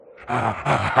You're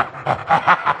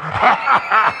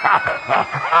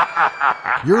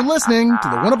listening to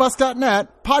the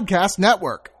oneofus.net podcast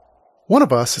network. One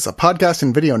of Us is a podcast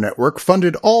and video network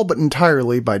funded all but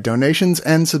entirely by donations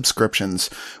and subscriptions.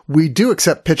 We do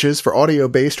accept pitches for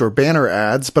audio-based or banner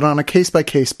ads, but on a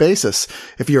case-by-case basis.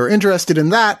 If you're interested in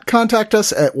that, contact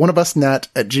us at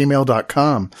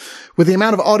oneofusnet@gmail.com. With the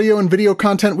amount of audio and video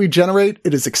content we generate,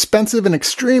 it is expensive and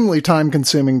extremely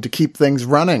time-consuming to keep things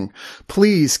running.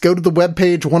 Please go to the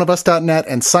webpage oneofus.net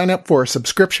and sign up for a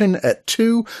subscription at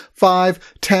 $2, $5,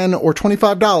 $10, or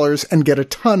 $25 and get a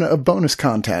ton of bonus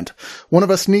content. One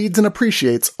of Us needs and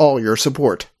appreciates all your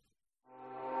support.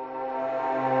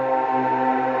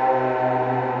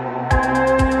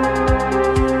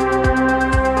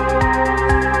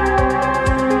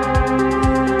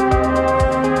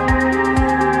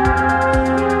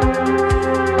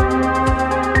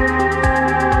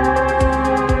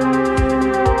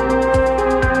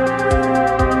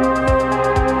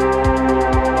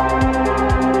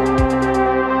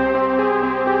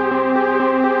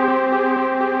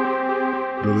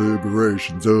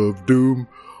 Deliberations of Doom.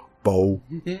 Bo,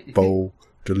 bo.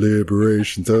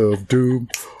 Deliberations of Doom.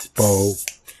 Bo,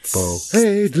 bo.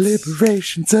 Hey,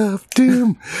 deliberations of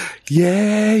Doom.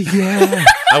 Yeah, yeah.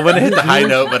 I want to hit the high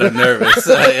note, but I'm nervous.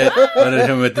 I want to hit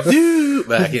him with the doo,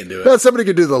 but I can't do it. No, somebody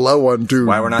could do the low one, too.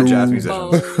 Why we're not jazz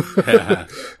musicians.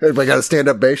 Everybody got a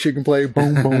stand-up bass you can play.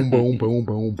 Boom, boom, boom, boom,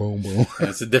 boom, boom, boom.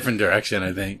 It's a different direction,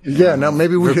 I think. Yeah, now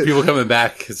maybe we could... People coming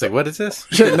back, it's like, what is this?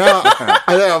 Shit, now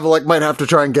I think I might have to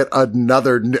try and get a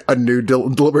new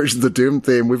Deliberations of Doom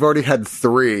theme. We've already had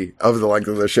 3 of the length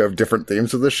of the show of different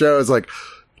themes of the show. It's like,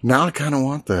 now I kind of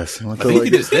want this. I think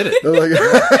you just did it.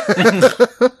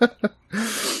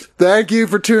 Thank you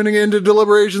for tuning in to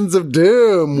Deliberations of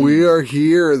Doom. We are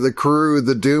here, the crew,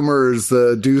 the Doomers,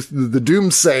 the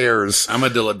Doomsayers. I'm a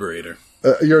deliberator.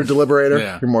 You're a deliberator?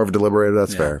 Yeah. You're more of a deliberator.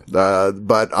 That's fair.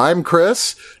 But I'm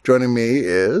Chris. Joining me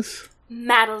is...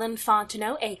 Madeline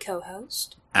Fontenot, a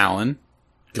co-host. Alan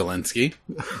Galinsky.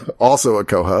 Also a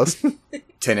co-host.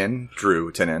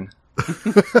 Drew Tinin.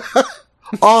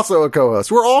 Also a co-host.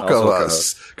 We're all Also a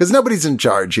co-hosts. Because nobody's in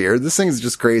charge here. This thing is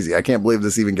just crazy. I can't believe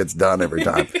this even gets done every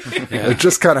time. It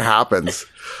just kind of happens.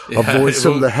 A voice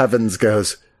from the heavens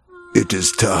goes, "It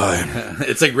is time."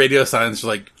 It's like radio silence for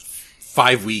like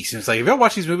 5 weeks. And it's like, if you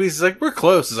watch these movies, it's like, we're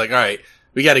close. It's like, all right,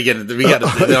 we got to get it.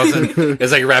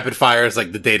 It's like rapid fire. It's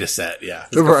like the data set. Yeah.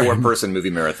 It's like a 4-person movie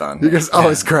marathon. You guys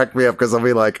always crack me up because I'll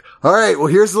be like, all right, well,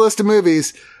 here's the list of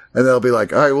movies. And they'll be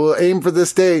like, all right, we'll aim for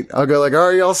this date. I'll go like,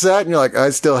 are you all set? And you're like, I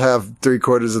still have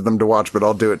 3/4 of them to watch, but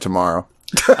I'll do it tomorrow.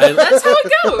 That's how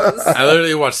it goes. I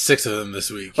literally watched 6 of them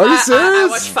this week. Are you serious? I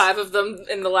watched 5 of them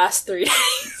in the last 3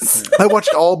 days. I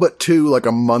watched all but 2 like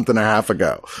a month and a half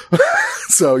ago.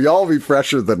 So y'all be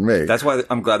fresher than me. That's why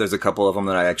I'm glad there's a couple of them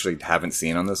that I actually haven't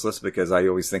seen on this list, because I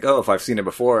always think, oh, if I've seen it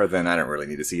before, then I don't really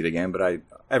need to see it again. But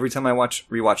every time I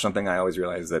rewatch something, I always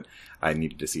realize that I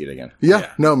needed to see it again.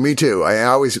 Yeah, no, me too. I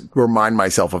always remind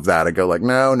myself of that. I go like,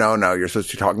 no, you're supposed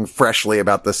to be talking freshly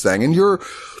about this thing. And your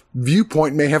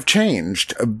viewpoint may have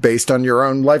changed based on your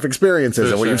own life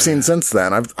experiences and what you've seen since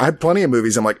then. I've had plenty of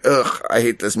movies. I'm like, ugh, I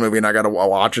hate this movie and I got to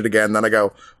watch it again. Then I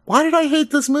go, why did I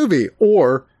hate this movie?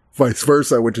 Or vice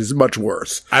versa, which is much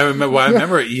worse. I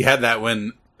remember you had that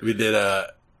when we did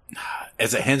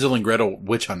as a Hansel and Gretel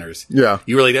Witch Hunters. Yeah.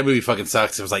 You were like, that movie fucking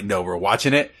sucks. I was like, no, we're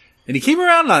watching it. And he came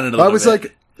around on it a little bit. I was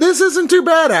like, this isn't too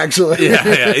bad, actually.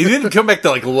 Yeah. He didn't come back to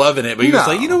like loving it, but he was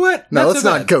like, you know what? No, let's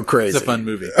not go crazy. It's a fun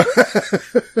movie.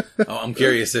 I'm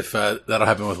curious if that'll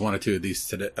happen with 1 or 2 of these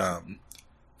today,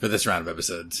 for this round of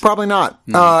episodes. Probably not.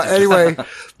 Anyway,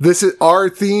 this is our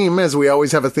theme, as we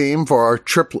always have a theme for our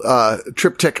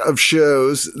triptych of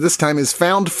shows. This time is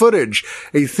found footage,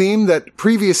 a theme that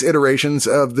previous iterations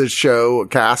of the show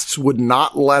casts would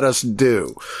not let us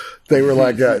do. They were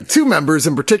like, 2 members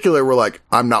in particular were like,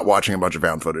 I'm not watching a bunch of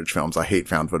found footage films. I hate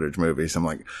found footage movies. I'm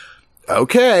like,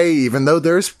 okay, even though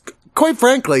there's, quite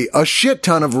frankly, a shit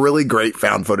ton of really great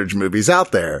found footage movies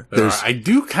out there. I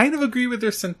do kind of agree with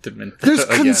their sentiment. There's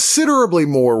considerably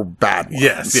more bad ones.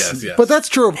 Yes. But that's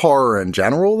true of horror in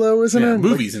general, though, isn't it?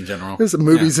 Movies in general. There's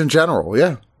movies in general,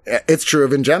 yeah. It's true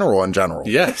of in general.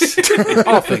 Yes.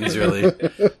 All things, really.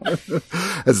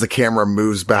 As the camera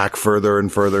moves back further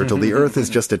and further till the Earth is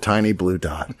just a tiny blue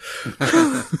dot.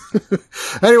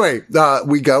 Anyway,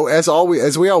 we go, as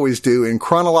we always do, in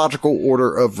chronological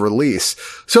order of release.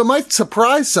 So it might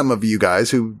surprise some of you guys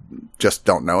who just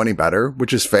don't know any better,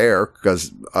 which is fair,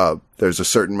 because there's a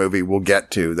certain movie we'll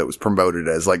get to that was promoted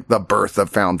as like the birth of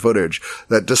found footage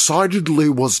that decidedly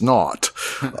was not.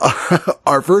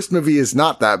 Our first movie is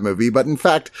not that movie, but in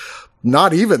fact,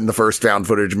 not even the first found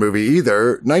footage movie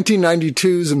either.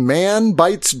 1992's Man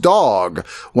Bites Dog.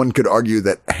 One could argue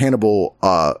that Cannibal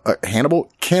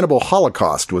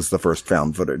Holocaust was the first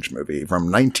found footage movie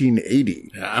from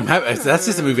 1980. Yeah, I'm happy. That's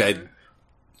just a movie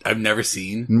I've never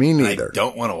seen. Me neither. I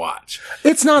don't want to watch.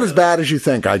 It's not as bad as you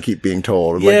think, I keep being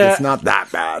told. Like, Yeah. it's not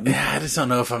that bad. Yeah, I just don't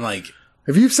know if I'm like.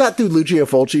 If you've sat through Lucio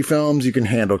Fulci films, you can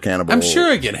handle Cannibal. I'm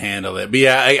sure I can handle it. But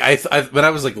yeah, I when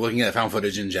I was like looking at found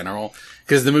footage in general,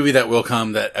 because the movie that will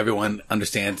come that everyone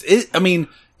understands, I mean,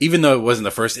 even though it wasn't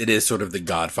the first, it is sort of the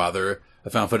godfather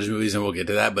of found footage movies, and we'll get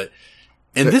to that.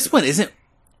 And this one isn't.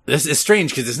 This is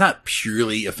strange because it's not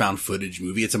purely a found footage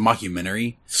movie. It's a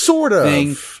mockumentary Sort of.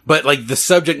 thing. But like the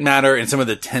subject matter and some of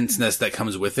the tenseness that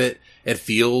comes with it, it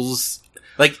feels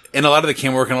like, and a lot of the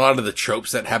camera work and a lot of the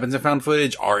tropes that happens in found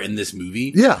footage are in this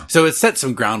movie. Yeah. So it set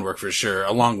some groundwork for sure,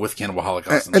 along with Cannibal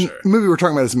Holocaust, I'm And sure. the movie we're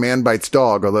talking about is Man Bites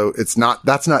Dog, although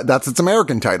that's its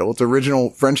American title. Its original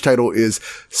French title is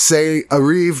C'est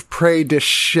arrive près de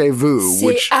chez vous, C'est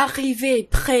which, arrivé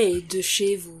près de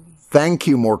chez vous. thank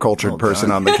you, more cultured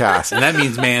person on the cast. And that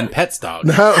means man pets dog.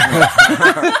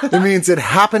 It means it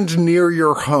happened near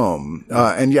your home.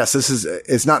 And yes,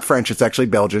 it's not French. It's actually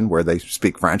Belgian, where they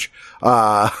speak French. It's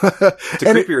a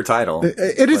creepier title.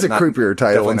 It is a but creepier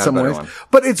title in some ways,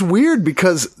 but it's weird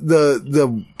because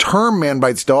the term "Man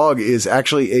Bites Dog" is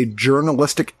actually a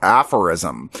journalistic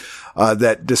aphorism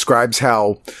that describes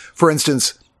how, for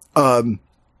instance, a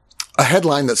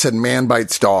headline that said "Man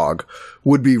Bites Dog"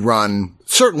 would be run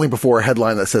certainly before a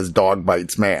headline that says "Dog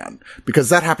Bites Man," because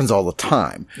that happens all the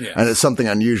time, and it's something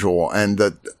unusual. And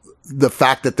the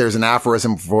fact that there's an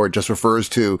aphorism for it just refers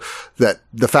to that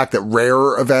the fact that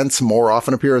rarer events more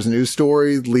often appear as a news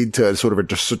story lead to sort of a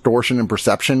distortion in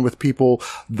perception with people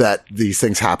that these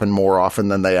things happen more often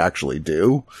than they actually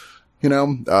do. You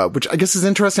know, which I guess is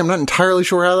interesting. I'm not entirely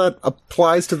sure how that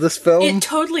applies to this film. It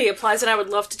totally applies, and I would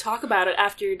love to talk about it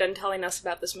after you're done telling us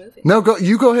about this movie. No,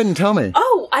 you go ahead and tell me.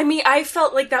 Oh, I mean, I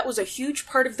felt like that was a huge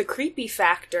part of the creepy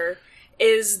factor,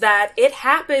 is that it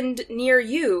happened near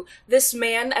you. This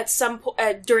man, at some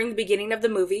point, during the beginning of the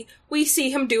movie, we see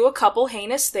him do a couple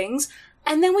heinous things,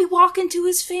 and then we walk into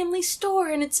his family store,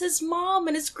 and it's his mom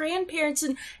and his grandparents,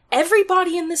 and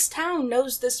everybody in this town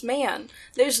knows this man.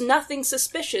 There's nothing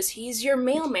suspicious. He's your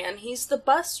mailman. He's the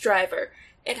bus driver.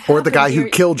 Or the guy who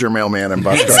killed your mailman and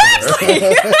bus driver.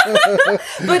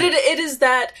 Exactly! But it is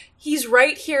that he's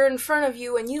right here in front of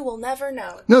you, and you will never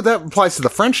know. No, that applies to the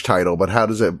French title, but how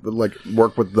does it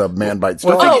work with the Man Bites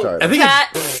Dog title? I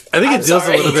think it deals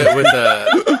sorry. a little bit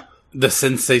with the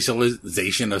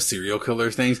sensationalization of serial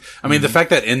killer things. I mean, the fact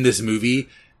that in this movie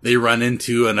they run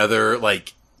into another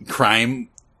like crime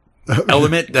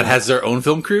element that has their own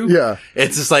film crew. Yeah.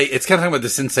 It's just like, it's kind of talking about the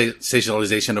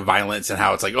sensationalization of violence and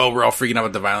how it's like, oh, we're all freaking out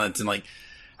with the violence. And like,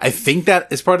 I think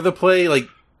that is part of the play. Like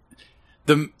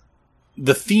the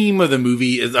theme of the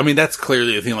movie is, I mean, that's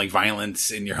clearly a theme, like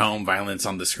violence in your home, violence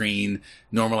on the screen,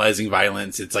 normalizing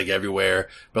violence. It's like everywhere,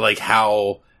 but like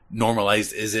how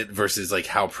normalized is it versus like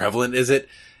how prevalent is it?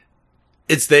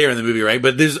 It's there in the movie, right?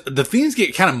 But the themes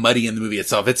get kind of muddy in the movie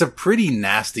itself. It's a pretty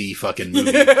nasty fucking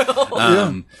movie.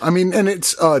 I mean, and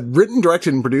it's written,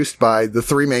 directed, and produced by the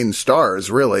three main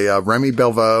stars, really. Remy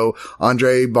Belveau,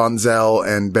 Andre Bonzel,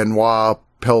 and Benoit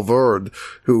Pelvourde,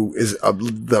 who is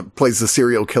plays the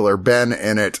serial killer Ben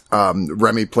in it.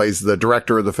 Remy plays the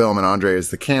director of the film, and Andre is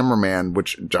the cameraman,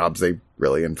 which jobs they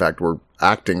really, in fact, were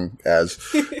acting as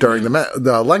during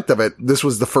the length of it. This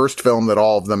was the first film that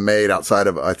all of them made outside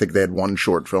of, I think they had one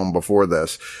short film before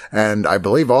this. And I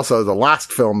believe also the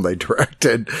last film they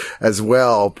directed as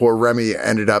well. Poor Remy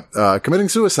ended up committing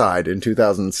suicide in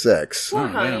 2006. Poor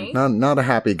honey. Not a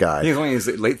happy guy. He's only in his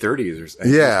late 30s or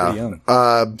something. Yeah. He's pretty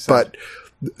young. But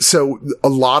so a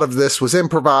lot of this was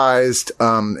improvised.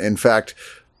 In fact,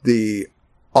 there's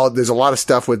a lot of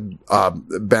stuff with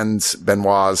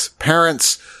Benoit's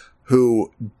parents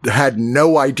who had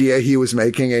no idea he was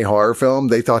making a horror film.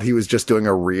 They thought he was just doing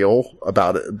a reel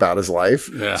about his life.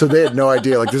 Yeah. So they had no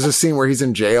idea. Like, there's a scene where he's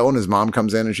in jail and his mom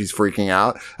comes in and she's freaking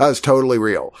out. That was totally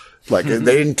real. Like, they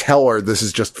didn't tell her this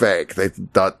is just fake.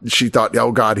 She thought,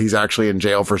 oh God, he's actually in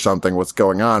jail for something. What's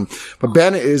going on? But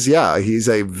Ben is, he's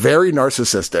a very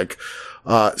narcissistic,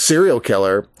 serial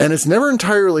killer. And it's never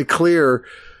entirely clear.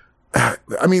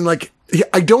 I mean, like,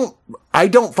 I don't I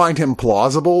don't find him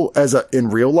plausible in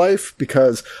real life,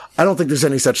 because I don't think there's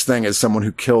any such thing as someone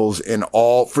who kills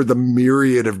for the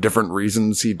myriad of different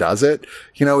reasons he does it.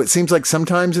 You know, it seems like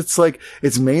sometimes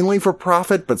it's mainly for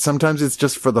profit, but sometimes it's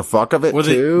just for the fuck of it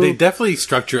too. They definitely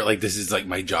structure it like this is like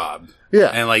my job. Yeah.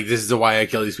 And like, this is why I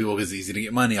kill these people, because it's easy to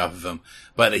get money off of them.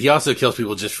 But he also kills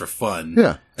people just for fun.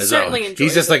 Yeah. Certainly enjoys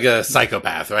he's just it. like a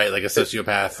psychopath, right? Like a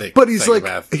sociopathic But he's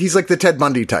psychopath. he's like the Ted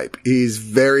Bundy type. He's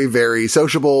very, very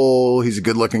sociable. He's a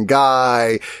good looking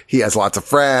guy. He has lots of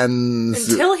friends.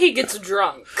 Until he gets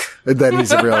drunk. And then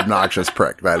he's a real obnoxious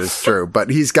prick. That is true. But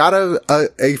he's got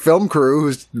a film crew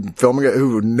who's filming it,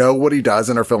 who know what he does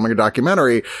and are filming a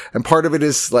documentary. And part of it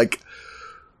is like,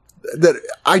 that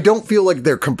I don't feel like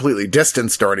they're completely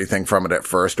distanced or anything from it at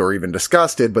first, or even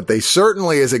disgusted, but they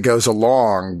certainly, as it goes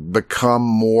along, become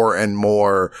more and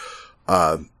more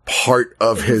part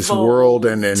of his world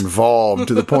and involved,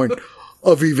 to the point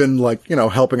of even like, you know,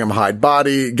 helping him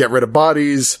get rid of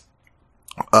bodies,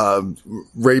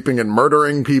 raping and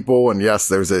murdering people. And yes,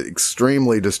 there's an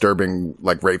extremely disturbing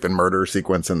like rape and murder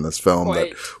sequence in this film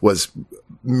that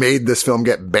made this film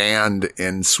get banned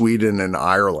in Sweden and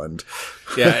Ireland.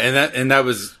 Yeah, and that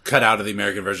was cut out of the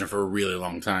American version for a really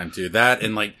long time too. That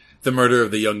and like the murder of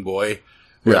the young boy,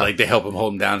 where like they help him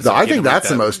hold him down. I think that's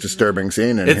the most disturbing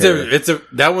scene in here.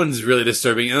 That one's really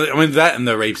disturbing. I mean, that and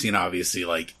the rape scene, obviously,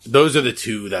 like those are the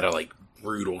two that are like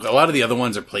brutal. A lot of the other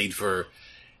ones are played for.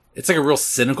 It's like a real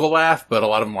cynical laugh, but a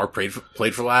lot of them are played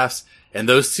for laughs, and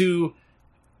those two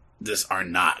just are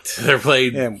not. They're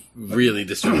played really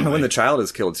disturbing. When the child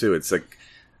is killed too, it's like.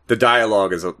 The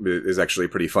dialogue is actually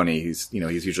pretty funny. He's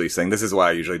usually saying, "This is why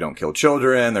I usually don't kill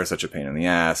children. They're such a pain in the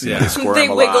ass. Yeah. They squirm They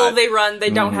a wiggle, lot. they run, they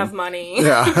don't have money."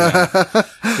 Yeah.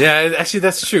 Yeah, actually,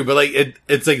 that's true. But like,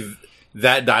 it's like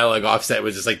that dialogue offset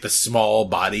with just like the small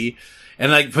body,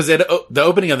 and like, because the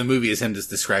opening of the movie is him just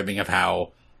describing of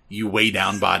how you weigh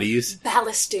down bodies,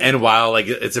 Ballasting. and while like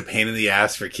it's a pain in the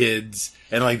ass for kids,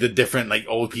 and like the different like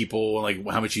old people, and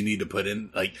like how much you need to put in,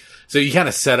 like, so you kind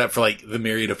of set up for like the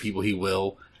myriad of people he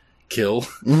will kill,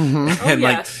 and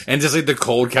yes. and just like the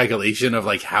cold calculation of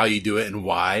like how you do it and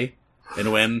why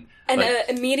and when. And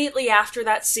immediately after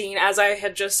that scene, as I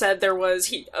had just said, there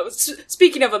was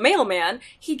speaking of a mailman,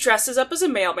 he dresses up as a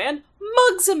mailman,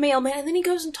 mugs a mailman, and then he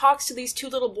goes and talks to these two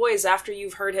little boys after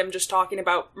you've heard him just talking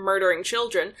about murdering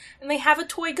children, and they have a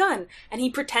toy gun, and he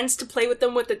pretends to play with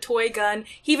them with the toy gun.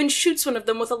 He even shoots one of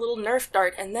them with a little Nerf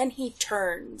dart, and then he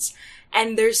turns.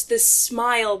 And there's this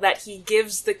smile that he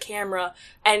gives the camera,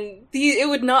 and it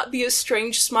would not be a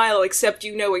strange smile except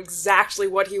you know exactly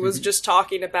what he was just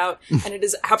talking about, and it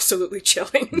is absolutely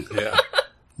chilling. Yeah.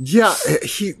 Yeah,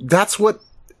 that's what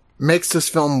makes this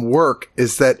film work,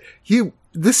 is that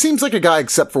this seems like a guy,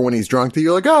 except for when he's drunk, that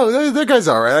you're like, oh, that guy's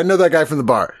alright. I know that guy from the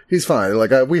bar. He's fine.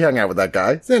 Like, we hang out with that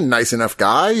guy. He's a nice enough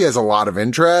guy. He has a lot of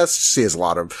interests. He's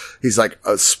like,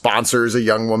 sponsors a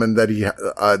young woman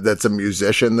that that's a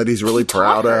musician that he's really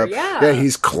proud of. Yeah.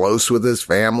 He's close with his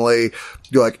family.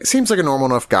 You're like, seems like a normal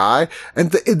enough guy.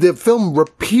 And the film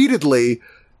repeatedly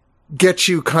get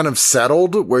you kind of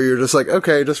settled, where you're just like,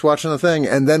 okay, just watching the thing,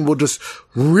 and then we'll just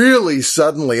really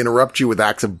suddenly interrupt you with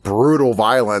acts of brutal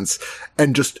violence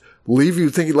and just leave you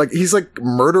thinking, like, he's like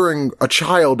murdering a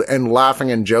child and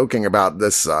laughing and joking about,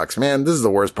 this sucks, man, this is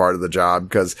the worst part of the job,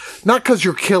 not because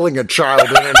you're killing a child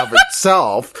in and of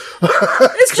itself.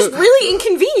 It's just really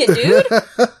inconvenient, dude.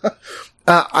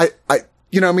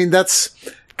 That's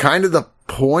kind of the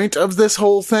point of this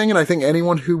whole thing, and I think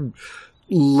anyone who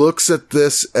looks at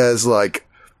this as like,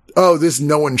 oh,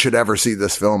 no one should ever see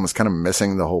this film, is kind of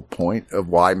missing the whole point of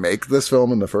why make this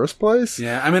film in the first place.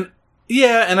 Yeah, I mean,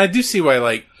 yeah, and I do see why,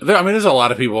 like, there's a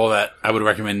lot of people that I would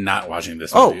recommend not watching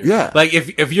this movie. Oh, yeah. Like,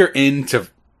 if you're into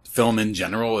film in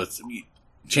general,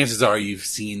 chances are you've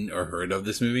seen or heard of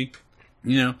this movie,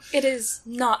 you know? It is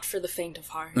not for the faint of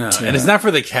heart. No, and it's not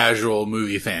for the casual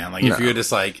movie fan. Like, if you're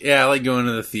just like, yeah, I like going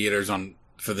to the theaters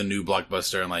for the new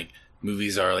blockbuster, and like,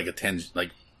 movies are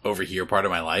like over here part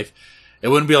of my life. It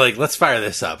wouldn't be like, let's fire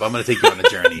this up. I'm going to take you on a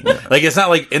journey. Like, it's not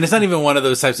like, and it's not even one of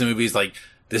those types of movies like,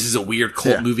 this is a weird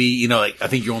cult movie, you know, like, I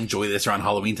think you'll enjoy this around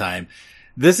Halloween time.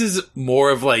 This is more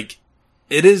of like,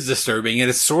 it is disturbing, and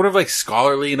it's sort of like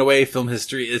scholarly in a way, film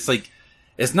history. It's like,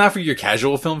 it's not for your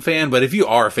casual film fan, but if you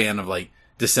are a fan of like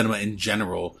the cinema in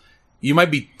general, you might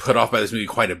be put off by this movie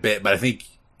quite a bit, but I think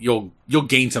you'll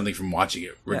gain something from watching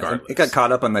it regardless. Yeah, it got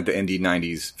caught up on the indie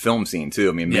 90s film scene too.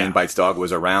 I mean, Man Bites Dog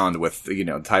was around with,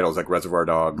 titles like Reservoir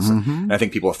Dogs. And I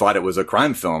think people thought it was a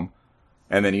crime film.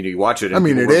 And then you watch it. And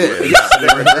it is.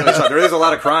 Yeah, there is a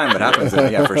lot of crime that happens in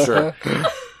it, yeah, for sure.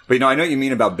 But I know what you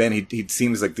mean about Ben. He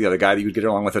seems like the other guy that you would get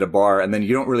along with at a bar, and then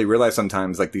you don't really realize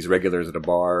sometimes, like these regulars at a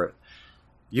bar,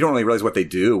 you don't really realize what they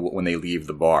do when they leave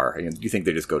the bar. You think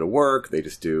they just go to work, they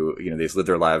just do, they just live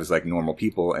their lives like normal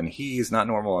people, and he's not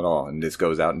normal at all, and just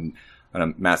goes out on a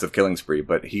massive killing spree.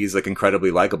 But he's like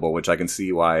incredibly likable, which I can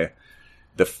see why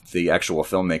the actual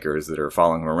filmmakers that are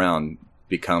following him around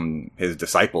become his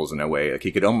disciples in a way. Like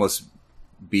he could almost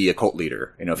be a cult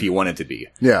leader, if he wanted to be.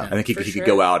 Yeah. I think he could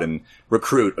go out and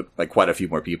recruit like quite a few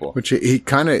more people. Which he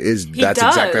kind of is. That's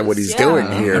does, exactly what he's doing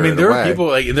here. I mean, in there a are way.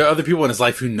 people there are other people in his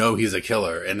life who know he's a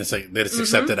killer, and it's like that it's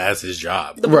accepted as his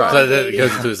job. Right. So that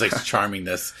goes into his like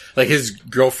charmingness. Like his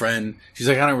girlfriend, she's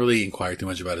like, I don't really inquire too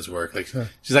much about his work. Like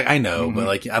she's like, I know, but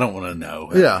like I don't want to know.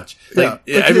 That much. Like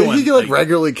everyone, he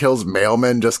regularly kills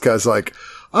mailmen just because like.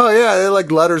 Oh yeah, they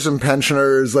like letters and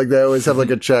pensioners, like they always have like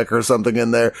a check or something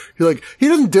in there. He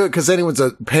doesn't do it because anyone's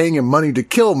paying him money to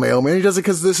kill mailman. He does it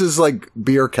because this is like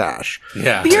beer cash.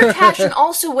 Yeah. Beer cash, and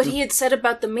also what he had said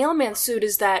about the mailman suit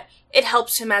is that it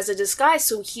helps him as a disguise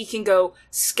so he can go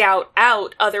scout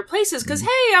out other places because,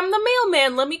 hey, I'm the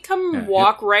mailman, let me come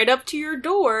walk right up to your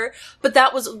door. But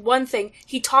that was one thing.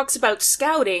 He talks about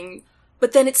scouting,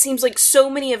 but then it seems like so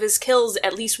many of his kills,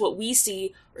 at least what we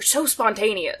see, are so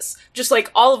spontaneous. Just like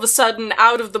all of a sudden,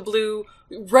 out of the blue,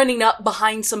 running up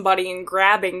behind somebody and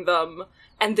grabbing them.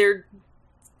 And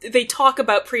they talk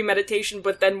about premeditation,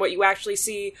 but then what you actually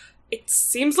see, it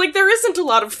seems like there isn't a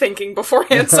lot of thinking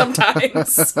beforehand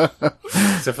sometimes. So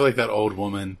I feel like that old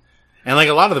woman. And like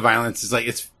a lot of the violence is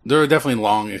like, there are definitely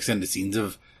long extended scenes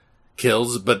of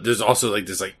kills, but there's also like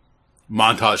this like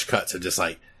montage cuts of just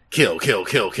like, kill.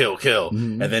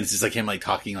 Mm-hmm. And then it's just like him like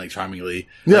talking like charmingly.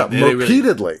 Yeah, like,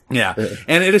 repeatedly. Yeah.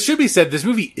 And it should be said, this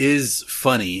movie is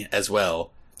funny as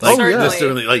well. Like,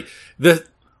 Certainly. Like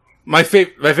my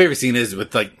favorite scene is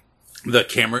with like the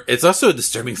camera. It's also a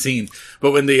disturbing scene,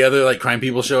 but when the other like crime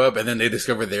people show up and then they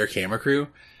discover their camera crew,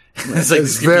 it's like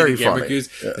it's very camera funny. crews.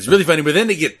 Yeah. It's really funny, but then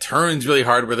they get turns really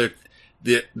hard where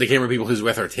the camera people who's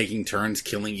with are taking turns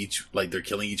killing each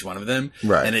one of them.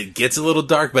 Right. And it gets a little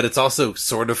dark, but it's also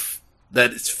sort of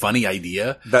that it's funny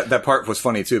idea. That part was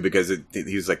funny too because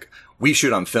he was like, we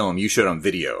shoot on film, you shoot on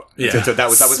video. Yeah. So that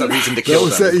was the reason to kill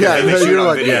them. You're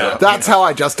like, that's how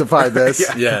I justify this.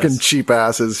 Yes. Fucking cheap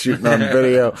asses shooting on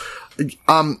video.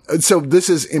 So this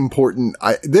is important.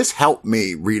 This helped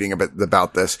me reading a bit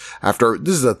about this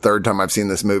this is the third time I've seen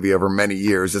this movie over many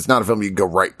years. It's not a film you go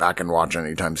right back and watch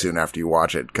anytime soon after you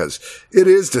watch it because it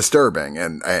is disturbing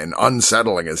and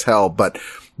unsettling as hell. But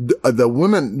the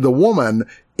woman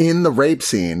in the rape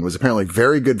scene was apparently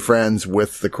very good friends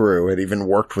with the crew, had even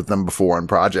worked with them before on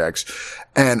projects.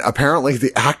 And apparently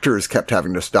the actors kept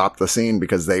having to stop the scene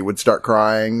because they would start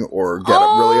crying or get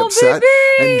really upset.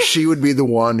 Baby! And she would be the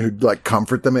one who'd like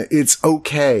comfort them. It's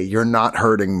okay. You're not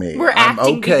hurting me. We're I'm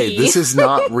acting, okay. baby. This is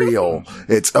not real.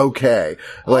 It's okay.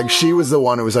 Like she was the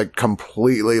one who was like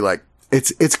completely like,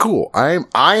 it's cool. I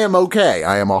am okay.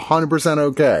 I am 100%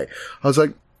 okay. I was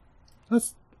like,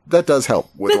 that does help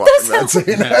with watching that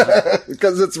scene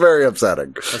because it's very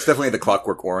upsetting. That's definitely the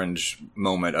Clockwork Orange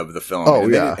moment of the film. Oh,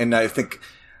 and yeah. And I think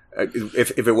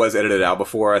if it was edited out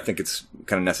before, I think it's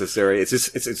kind of necessary. It's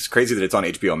just it's crazy that it's on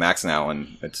HBO Max now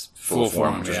and it's full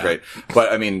form, which is great.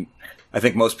 But I mean, I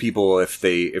think most people if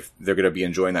they're going to be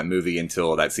enjoying that movie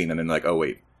until that scene and then like, oh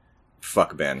wait,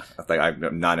 fuck Ben. Like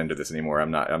I'm not into this anymore.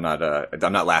 I'm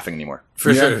not laughing anymore.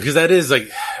 For sure, because that is like,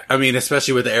 I mean,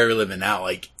 especially with the era we live in now,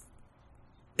 like.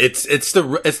 It's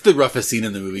the roughest scene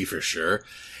in the movie for sure.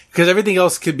 Because everything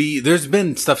else could be, there's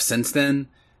been stuff since then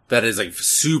that is like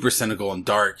super cynical and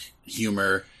dark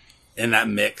humor in that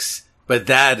mix. But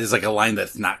that is like a line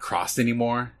that's not crossed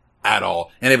anymore at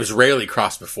all. And it was rarely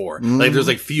crossed before. Mm-hmm. Like there's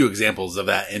like few examples of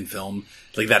that in film,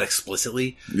 like that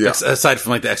explicitly. Yeah. Aside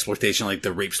from like the exploitation, like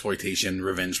the rape exploitation,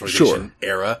 revenge exploitation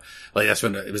era. Like that's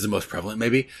when it was the most prevalent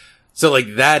maybe. So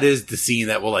like that is the scene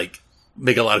that will like,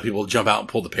 make a lot of people jump out and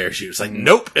pull the parachute. It's like,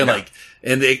 nope. And like,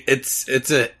 and it's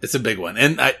a big one.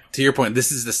 And to your point,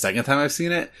 this is the second time I've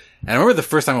seen it. And I remember the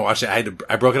first time I watched it,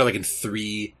 I broke it up like in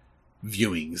 3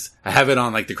 viewings. I have it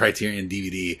on like the Criterion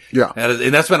DVD. Yeah.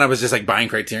 And that's when I was just like buying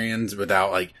Criterions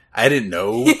without like, I didn't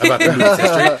know about the movie's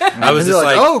history. I was just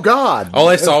like, oh God. All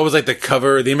I saw was like the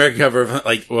cover, the American cover of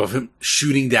like, of him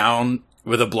shooting down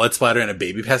with a blood splatter and a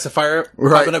baby pacifier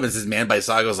popping up. And this Man by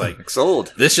Saga was like,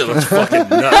 sold. This shit looks fucking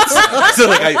nuts. So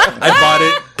like I bought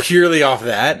it purely off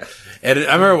that. And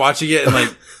I remember watching it and like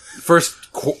first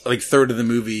third of the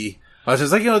movie, I was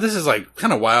just like, this is like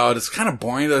kind of wild. It's kind of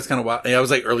boring though. It's kind of wild. And I was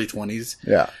like early 20s.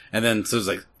 Yeah. And then so it was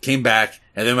like came back.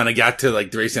 And then when I got to like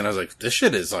the race scene, I was like, this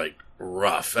shit is like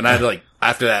rough. And I like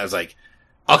after that I was like,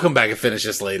 I'll come back and finish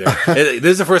this later. This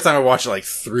is the first time I watched it like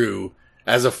through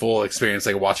as a full experience,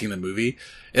 like watching the movie.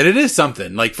 And it is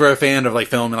something, like for a fan of like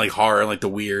film and like horror and like the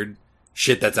weird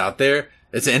shit that's out there.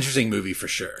 It's an interesting movie for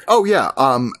sure. Oh yeah.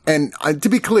 And to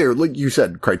be clear, like you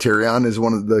said, Criterion is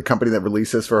one of the company that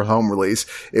released this for a home release.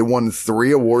 It won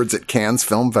 3 awards at Cannes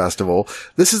Film Festival.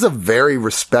 This is a very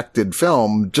respected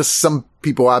film. Just some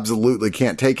people absolutely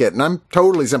can't take it. And I'm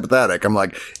totally sympathetic. I'm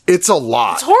like, it's a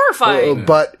lot. It's horrifying.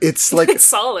 But it's like, It's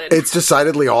solid. It's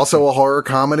decidedly also a horror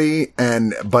comedy.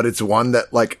 But it's one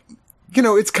that like, you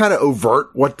know, it's kind of overt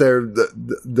what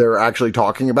they're actually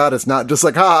talking about. It's not just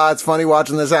like, it's funny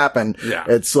watching this happen. Yeah.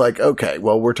 It's like, okay,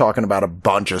 well, we're talking about a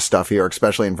bunch of stuff here,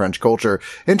 especially in French culture.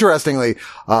 Interestingly,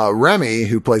 Remy,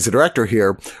 who plays the director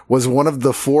here, was one of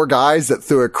the 4 guys that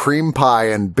threw a cream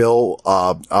pie in Bill,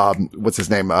 what's his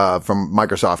name, from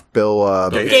Microsoft, Bill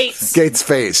Gates'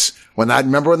 face.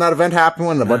 Remember when that event happened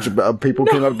when a bunch of people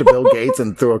came up to Bill Gates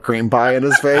and threw a cream pie in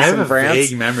his face I have in France? a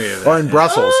vague memory of that. Or in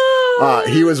Brussels.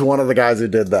 He was one of the guys who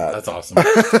did that. That's awesome.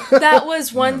 That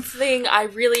was one thing I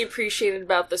really appreciated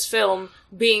about this film.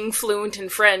 Being fluent in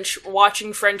French,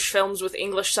 watching French films with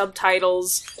English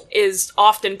subtitles is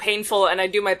often painful, and I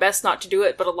do my best not to do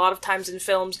it, but a lot of times in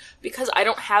films, because I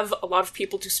don't have a lot of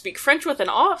people to speak French with in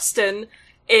Austin,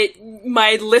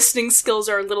 my listening skills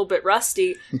are a little bit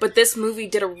rusty, but this movie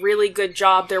did a really good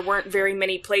job. There weren't very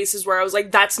many places where I was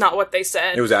like, that's not what they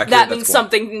said. It was accurate. That That's means cool.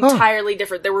 something entirely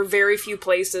different. There were very few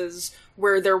places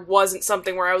where there wasn't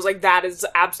something where I was like, that is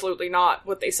absolutely not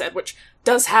what they said, which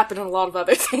does happen in a lot of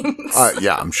other things.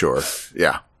 Yeah, I'm sure.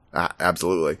 Yeah,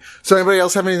 absolutely. So anybody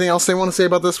else have anything else they want to say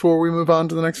about this before we move on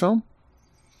to the next film?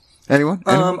 Anyone?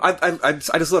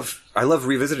 I love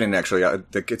revisiting it, actually.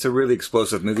 It's a really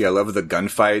explosive movie. I love the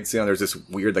gunfights. You know, there's this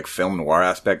weird like film noir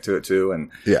aspect to it too, and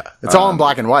Yeah, it's all in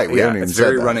black and white. We haven't even it's said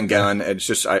very that. run and gun. It's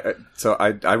just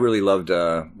I really loved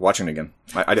watching it again.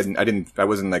 I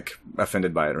wasn't like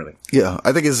offended by it really. Yeah,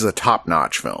 I think this is a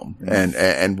top-notch film.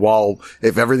 And while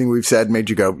if everything we've said made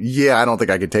you go, yeah, I don't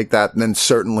think I could take that, then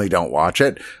certainly don't watch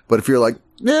it. But if you're like,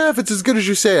 yeah, if it's as good as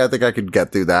you say, I think I could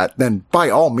get through that, then by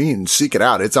all means, seek it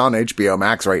out. It's on HBO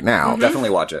Max right now.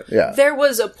 Definitely watch it. Yeah. There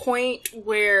was a point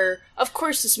where, of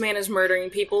course, this man is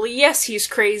murdering people. Yes, he's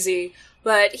crazy,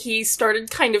 but he started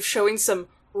kind of showing some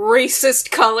racist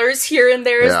colors here and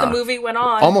there as Yeah. the movie went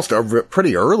on. Almost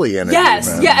pretty early in it. Yes,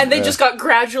 even. yeah, and they just got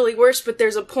gradually worse, but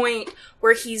there's a point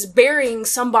where he's burying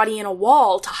somebody in a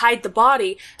wall to hide the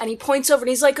body, and he points over and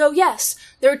he's like, oh yes,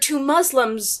 there are 2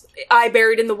 Muslims I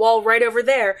buried in the wall right over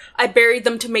there. I buried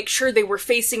them to make sure they were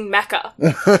facing Mecca.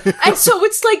 And so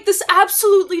it's like this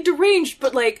absolutely deranged,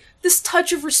 but like this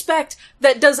touch of respect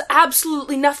that does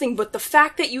absolutely nothing, but the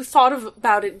fact that you thought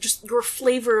about it, just your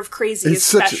flavor of crazy is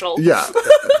special. Yeah.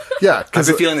 Yeah. I have 'cause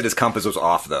a feeling that his compass was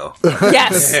off though.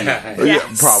 Yes. yeah,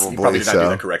 Yes. probably, He probably did not do so.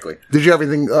 that correctly. Did you have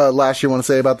anything last you want to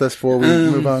say about this before we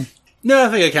move on? No,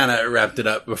 I think I kind of wrapped it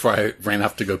up before I ran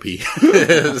off to go pee.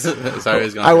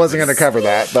 Sorry, I wasn't going to cover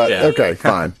that, but Yeah. okay,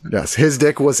 fine. Yes, his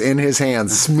dick was in his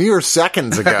hands mere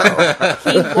seconds ago.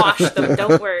 He washed them,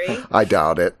 don't worry. I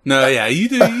doubt it. No, yeah, you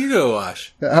do a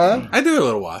wash. Huh? I do a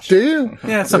little wash. Do you?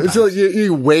 Yeah, sometimes. So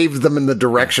you wave them in the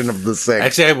direction of the sink.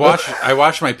 Actually, I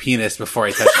wash my penis before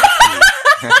I touch my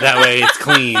penis. That way it's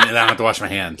clean and I don't have to wash my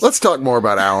hands. Let's talk more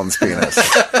about Alan's penis.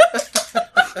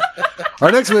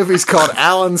 Our next movie is called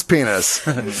Alan's Penis.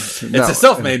 It's a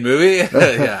self-made movie.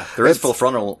 Yeah. There is full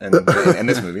frontal in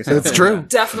this movie. So. It's true.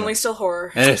 Definitely still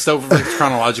horror. And it's so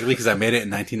chronologically because I made it in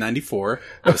 1994.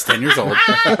 I was 10 years old.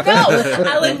 No,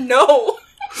 Alan, no.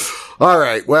 All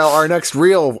right. Well, our next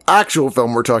actual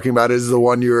film we're talking about is the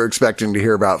one you were expecting to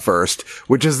hear about first,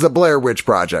 which is The Blair Witch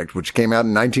Project, which came out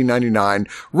in 1999,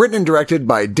 written and directed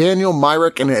by Daniel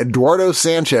Myrick and Eduardo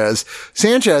Sanchez.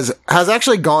 Sanchez has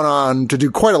actually gone on to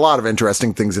do quite a lot of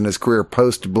interesting things in his career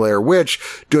post Blair Witch,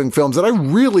 doing films that I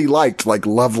really liked, like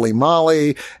Lovely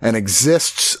Molly and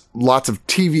Exists. Lots of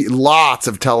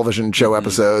television show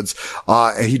episodes.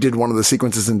 He did one of the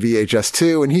sequences in VHS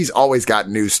 2, and he's always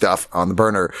got new stuff on the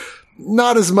burner.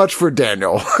 Not as much for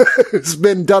Daniel. He's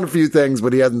been done a few things,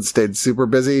 but he hasn't stayed super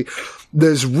busy.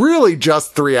 There's really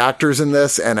just 3 actors in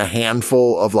this and a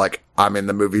handful of like, I'm in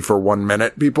the movie for 1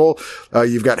 minute people.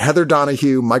 You've got Heather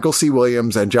Donahue, Michael C.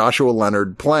 Williams, and Joshua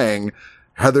Leonard playing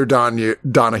Heather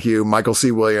Donahue, Michael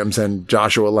C. Williams, and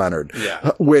Joshua Leonard.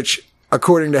 Yeah. Which,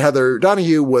 according to Heather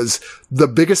Donahue, was the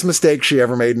biggest mistake she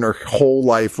ever made in her whole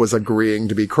life, was agreeing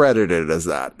to be credited as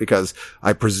that. Because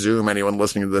I presume anyone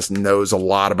listening to this knows a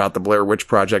lot about the Blair Witch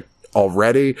Project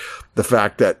already. The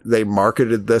fact that they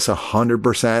marketed this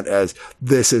 100% as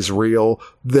this is real.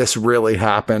 this really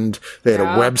happened. They had a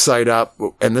website up,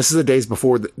 and this is the days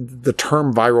before the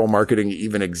term viral marketing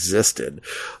even existed,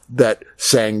 that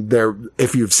saying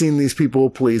if you've seen these people,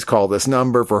 please call this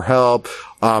number for help.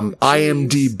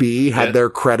 IMDb had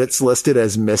their credits listed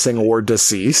as missing or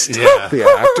deceased. Yeah. The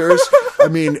actors. I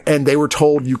mean, and they were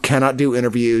told you cannot do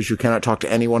interviews. You cannot talk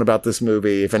to anyone about this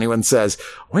movie. If anyone says,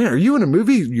 wait, are you in a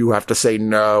movie? You have to say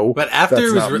no. But after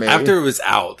it was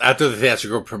out, after the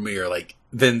theatrical premiere, like,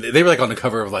 then they were like on the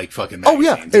cover of like fucking magazines.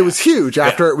 Oh yeah, it was huge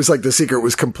after it was like the secret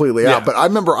was completely out. But I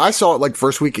remember I saw it like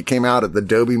first week it came out at the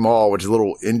Dobie Mall, which is a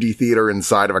little indie theater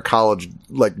inside of a college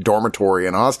like dormitory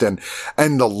in Austin,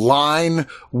 and the line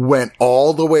went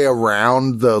all the way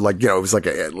around the it was like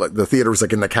the theater was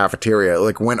like in the cafeteria,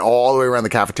 like went all the way around the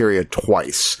cafeteria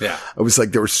twice. Yeah, it was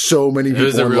like there were so many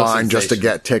people in line just to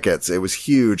get tickets. It was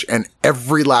huge, and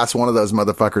every last one of those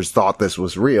motherfuckers thought this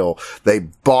was real. They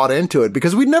bought into it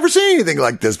because we'd never seen anything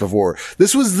like this before.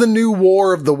 This was the new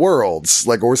War of the Worlds,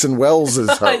 like Orson Welles'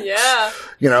 hoax. Yeah.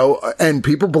 You know, and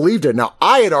people believed it. Now,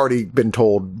 I had already been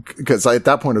told, because at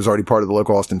that point I was already part of the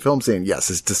local Austin film scene, yes,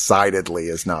 this decidedly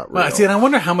is not real. Well, see, and I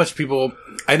wonder how much people,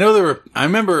 I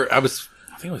remember I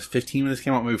think it was 15 when this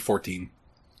came out, maybe 14.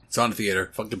 It's on the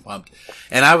theater, fucking pumped.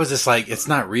 And I was just like, it's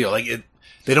not real. Like,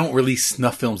 they don't release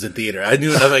snuff films in theater. I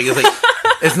knew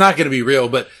it's not going to be real,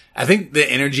 but I think the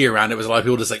energy around it was a lot of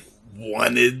people just like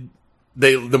wanted,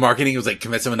 the marketing was like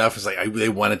convinced them enough. It's like they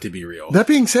want it to be real. That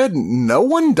being said, no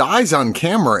one dies on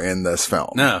camera in this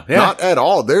film. No, not at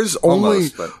all. There's only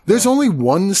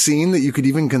one scene that you could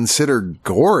even consider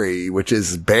gory, which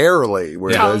is barely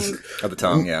where there's the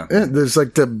tongue. Yeah, there's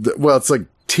like it's like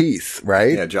teeth,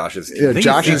 right? Yeah, Josh's teeth. Yeah,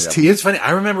 Josh's teeth. It's funny.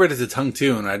 I remember it as a tongue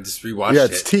too, and I just rewatched it. Yeah,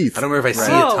 it's teeth. I don't remember if I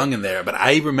see a tongue in there, but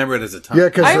I remember it as a tongue. Yeah,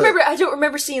 because I don't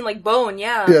remember seeing like bone.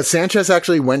 Yeah. Yeah, Sanchez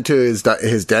actually went to his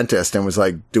dentist and was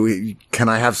like, can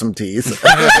I have some teeth?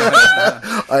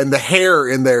 And the hair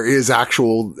in there is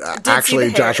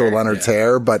actually Joshua Leonard's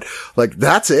hair, but like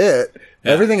that's it.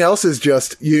 Yeah. Everything else is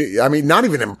just not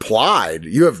even implied.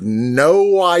 You have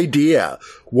no idea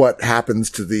what happens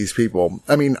to these people.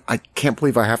 I mean, I can't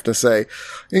believe I have to say,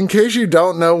 in case you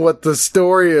don't know what the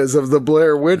story is of the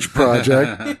Blair Witch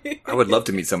Project. I would love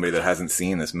to meet somebody that hasn't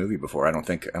seen this movie before. I don't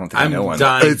think I know one.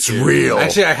 It's real.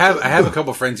 Actually, I have a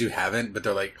couple friends who haven't, but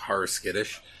they're like horror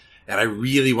skittish, and I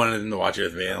really wanted them to watch it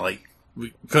with me, and like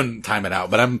we couldn't time it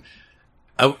out. But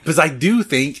because I do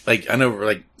think, like, I know we're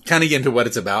like kind of get into what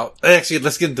it's about. Actually,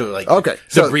 let's get into like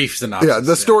the brief synopsis. Yeah,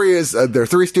 the story is there are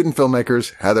three student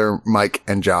filmmakers, Heather, Mike,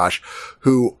 and Josh,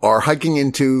 who are hiking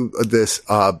into this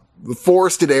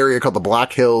forested area called the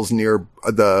Black Hills near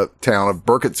the town of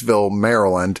Burkittsville,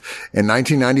 Maryland in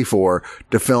 1994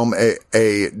 to film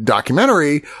a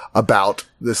documentary about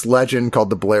this legend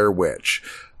called the Blair Witch.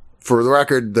 For the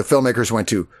record, the filmmakers went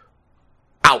to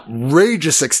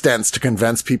outrageous extents to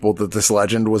convince people that this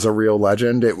legend was a real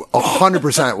legend. It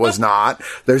 100% was not.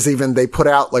 They put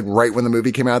out, like, right when the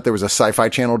movie came out, there was a Sci-Fi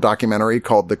Channel documentary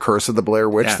called The Curse of the Blair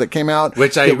Witch that came out.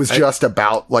 It was just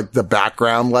about, like, the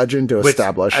background legend to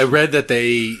establish. I read that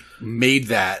they made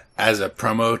that as a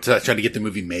promo to try to get the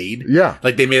movie made. Yeah.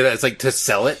 Like, they made that, it's like to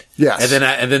sell it. Yes.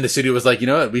 And then the studio was like, you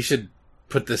know what, we should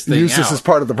put this thing Use this as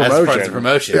part of the promotion. As part of the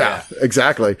promotion. Yeah.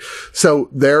 Exactly. So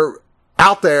they're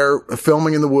out there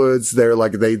filming in the woods. They're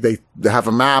like, they have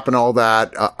a map and all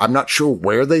that. I'm not sure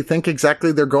where they think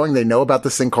exactly they're going. They know about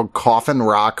this thing called Coffin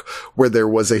Rock, where there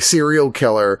was a serial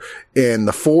killer in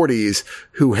the 40s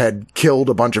who had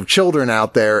killed a bunch of children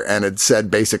out there and had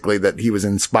said basically that he was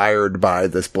inspired by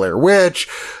this Blair Witch,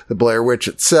 the Blair Witch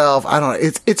itself. I don't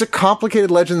know. It's a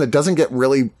complicated legend that doesn't get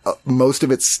really most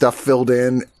of its stuff filled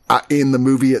in the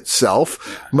movie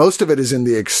itself. Most of it is in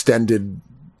the extended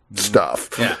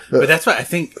stuff. Yeah. But that's what I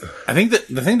think that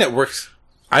the thing that works,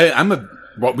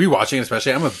 rewatching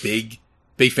especially, I'm a big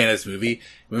fan of this movie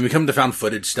when we come to found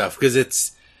footage stuff, because it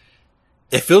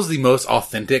feels the most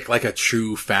authentic, like a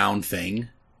true found thing.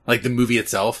 Like the movie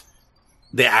itself,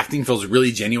 the acting feels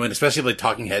really genuine, especially like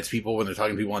Talking Heads people when they're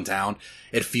talking to people in town.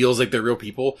 It feels like they're real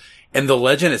people. And the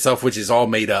legend itself, which is all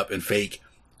made up and fake,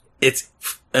 it's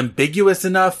ambiguous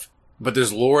enough, but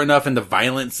there's lore enough, and the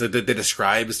violence that they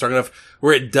describe is strong enough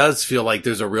where it does feel like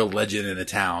there's a real legend in the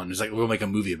town. It's like, we'll make a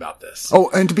movie about this. Oh,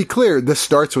 and to be clear, this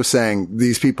starts with saying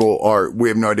these people we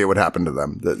have no idea what happened to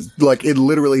them. Like, it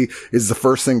literally is the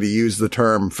first thing to use the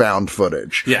term found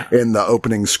footage in the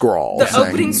opening scrawl. The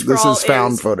opening scrawl this is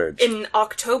found footage. In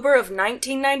October of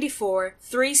 1994,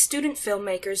 3 student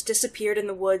filmmakers disappeared in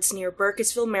the woods near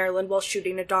Burkittsville, Maryland while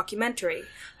shooting a documentary.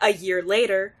 A year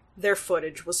later, their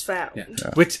footage was found. Yeah.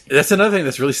 Which, that's another thing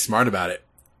that's really smart about it.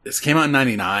 This came out in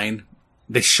 99.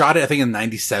 they shot it, I think, in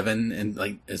 97 and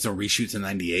like some reshoots in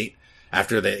 98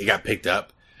 after it got picked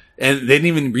up. And they didn't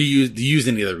even use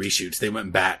any of the reshoots. They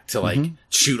went back to like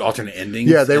shoot alternate endings.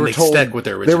 Yeah, they and were told stuck with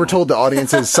their original. They were told to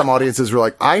audiences. Some audiences were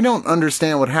like, "I don't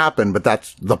understand what happened," but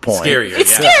that's the point. Scarier,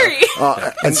 It's yeah.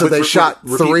 scary. And so they shot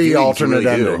repeat 3 viewings, alternate you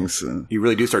really do. endings. You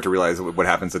really do start to realize what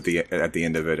happens at the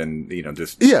end of it, and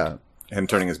just Yeah. him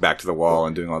turning his back to the wall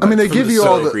and doing all that. I mean, they give you so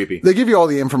all the creepy. they give you all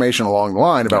the information along the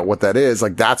line about what that is.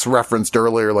 Like that's referenced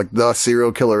earlier. Like the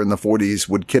serial killer in the 40s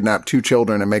would kidnap 2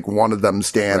 children and make one of them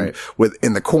stand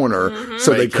in the corner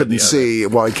so Right, they he killed couldn't the see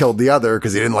while he killed the other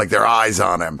because he didn't like their eyes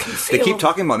on him. They keep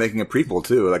talking about making a prequel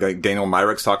too. Like I think Daniel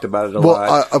Myrick's talked about it a Well,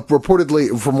 lot.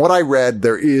 reportedly, from what I read,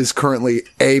 there is currently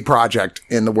a project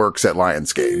in the works at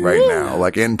Lionsgate right now,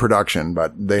 like in production,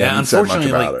 but they Yeah, haven't said much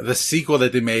unfortunately, about like it. the sequel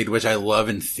that they made, which I love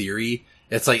in theory,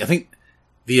 it's like I think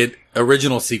the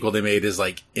original sequel they made is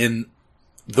like in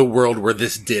the world where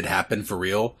this did happen for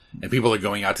real, and people are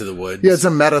going out to the woods. Yeah, it's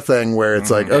a meta thing where it's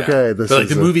like, okay, this but like is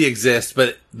the movie exists,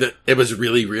 but it was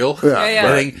really real. Yeah, Yeah.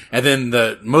 I think. And then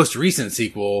the most recent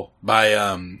sequel by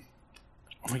oh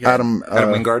my God. Adam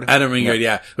Wingard. Adam Wingard,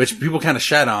 yeah, which people kind of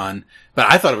shat on, but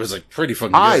I thought it was like pretty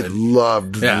fucking I good.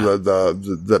 loved Yeah.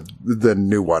 the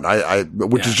new one.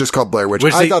 Which is just called Blair Witch.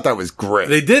 Which I they- thought that was great.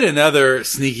 They did another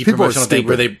sneaky People are promotional thing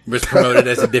where they was promoted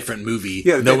as a different movie.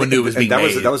 No one knew it was being that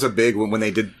made. that was a big when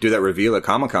they did do that reveal at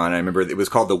Comic-Con. I remember it was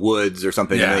called The Woods or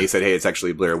something, Yeah. and then they said, "Hey, it's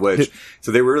actually Blair Witch."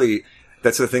 So they really.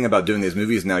 That's the thing about doing these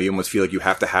movies now. You almost feel like you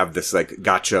have to have this like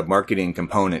gotcha marketing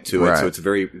component to it. Right. So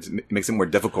it makes it more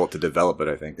difficult to develop it,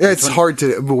 I think. Yeah, it's hard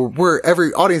to.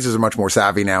 Every audiences are much more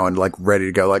savvy now and like ready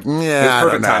to go. Like, yeah, It was I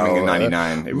perfect don't know. timing in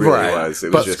 '99. It really Right. was.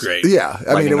 It But- was just great. Yeah, I mean,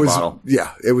 lightning it in a was. bottle. Yeah,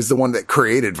 it was the one that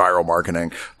created viral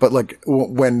marketing. But like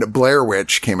when Blair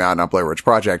Witch came out, not Blair Witch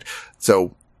Project,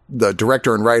 so. The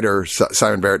director and writer,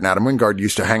 Simon Barrett and Adam Wingard,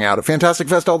 used to hang out at Fantastic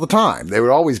Fest all the time. They would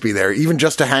always be there, even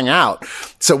just to hang out.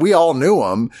 So we all knew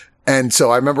them. And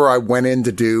so I remember I went in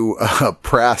to do a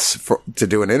press to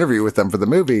do an interview with them for the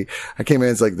movie. I came in,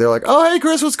 it's like, they're like, "Oh, hey,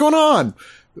 Chris, what's going on?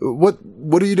 What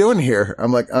are you doing here?"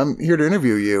 I'm like, "I'm here to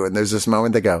interview you." And there's this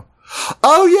moment they go,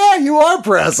 "Oh yeah, you are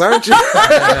press, aren't you?"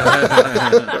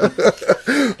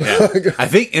 Yeah. I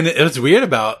think, and what's weird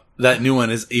about that new one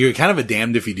is you're kind of a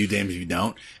damned if you do, damned if you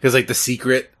don't. Because like The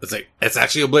Secret, it's like, it's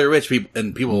actually a Blair Witch,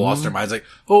 and people lost their minds like,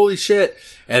 holy shit.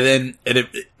 And then it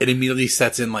immediately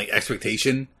sets in like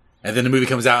expectation. And then the movie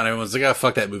comes out and everyone's like, oh,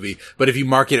 fuck that movie. But if you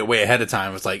market it way ahead of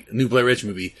time, it's like, new Blair Witch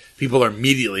movie, people are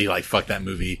immediately like, fuck that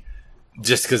movie.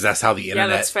 Just because that's how the Yeah,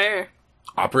 internet that's fair.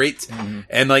 operates.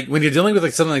 And like when you're dealing with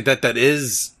like something like that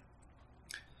is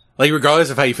like, regardless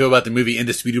of how you feel about the movie,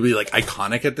 indisputably like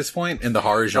iconic at this point in the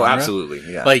horror Oh, genre. absolutely.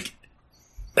 Yeah. Like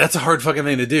that's a hard fucking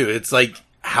thing to do. It's like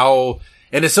how,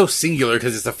 and it's so singular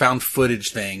because it's a found footage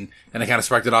thing, and I kind of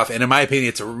sparked it off. And in my opinion,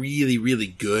 it's a really, really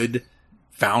good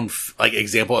like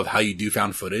example of how you do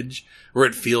found footage, where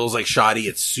it feels like shoddy.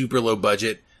 It's super low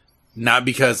budget, not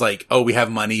because like, oh, we have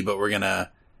money, but we're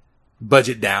gonna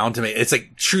budget down to make. It's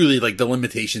like truly like the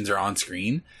limitations are on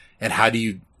screen, and how do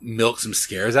you milk some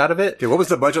scares out of it? Okay, what was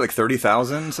the budget? Like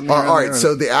 30,000? Something. All around right. there?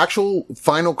 So the actual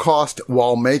final cost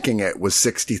while making it was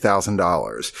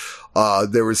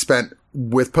 $60,000. There was spent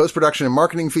with post-production and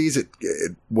marketing fees. It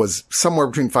was somewhere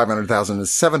between 500,000 and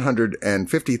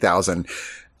 750,000.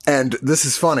 And this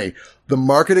is funny. The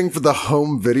marketing for the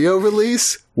home video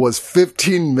release was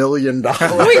 $15 million.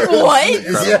 Wait, what?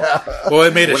 Yeah. Well,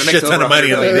 it made a Well, it shit makes ton over of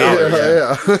money on the $100 million.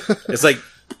 dollars. Yeah. It's like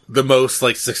the most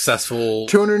like successful.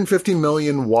 250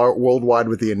 million worldwide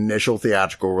with the initial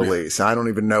theatrical release. I don't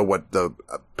even know what the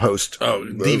post.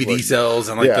 DVD like, sales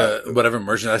and like yeah. the whatever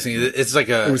merchandising. It's like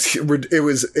a.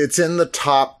 It's in the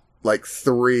top like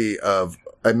 3 of,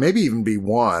 maybe even be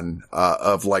 1,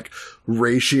 of like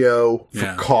ratio for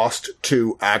Yeah. cost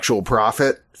to actual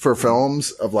profit for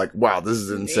films of like, wow, this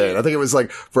is insane. I think it was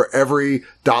like for every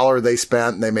dollar they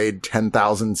spent, they made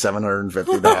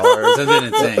 $10,750. Something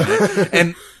insane. Right?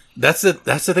 And that's the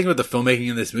thing with the filmmaking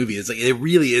in this movie. It's like, it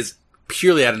really is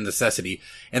purely out of necessity.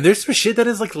 And there's some shit that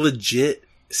is like legit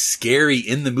scary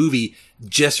in the movie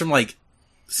just from like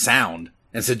sound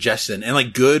and suggestion and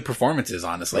like good performances,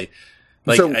 honestly.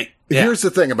 Like, So yeah. here's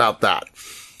the thing about that.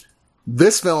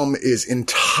 This film is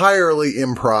entirely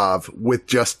improv with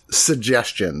just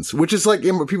suggestions, which is like,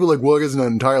 people are like, well, it isn't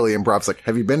entirely improv. It's like,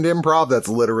 have you been to improv? That's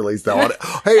literally the audience.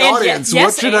 Hey, And audience, yes,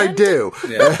 what should I and? do?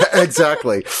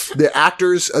 Exactly. The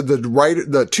actors,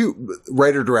 the 2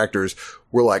 writer directors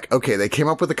were like, okay, they came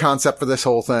up with the concept for this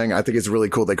whole thing. I think it's really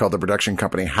cool. They called the production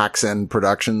company Haxan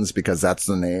Productions because that's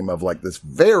the name of like this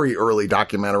very early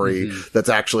documentary that's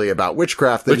actually about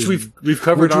witchcraft. Which we've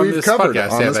covered on this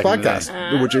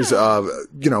podcast. Which is,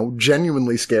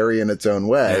 genuinely scary in its own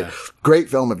way. Yeah. Great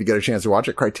film if you get a chance to watch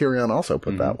it. Criterion also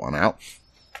put that one out.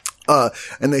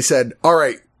 And they said, all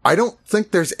right, I don't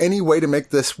think there's any way to make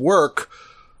this work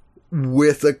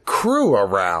with a crew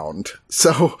around.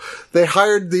 So they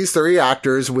hired these 3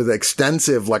 actors with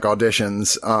extensive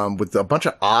auditions, with a bunch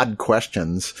of odd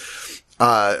questions.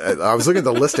 I was looking at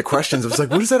the list of questions. I was like,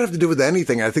 what does that have to do with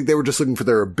anything? I think they were just looking for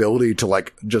their ability to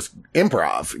just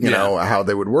improv, you know, how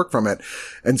they would work from it,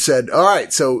 and said, all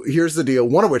right, so here's the deal.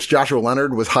 One of which, Joshua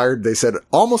Leonard, was hired, they said,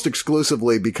 almost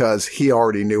exclusively because he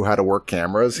already knew how to work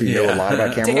cameras. He knew a lot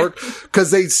about camera work,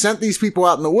 because they sent these people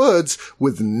out in the woods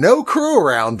with no crew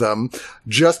around them,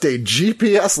 just a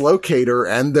GPS locator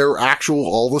and their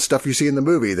all the stuff you see in the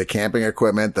movie, the camping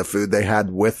equipment, the food they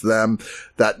had with them,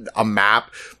 a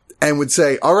map. And would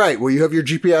say, all right, well, you have your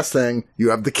GPS thing. You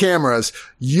have the cameras.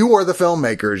 You are the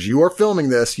filmmakers. You are filming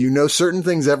this. You know certain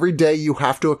things every day you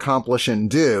have to accomplish and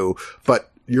do,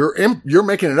 but you're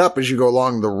making it up as you go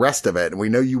along the rest of it. And we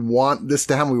know you want this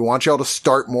to happen. We want y'all to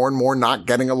start more and more not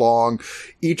getting along.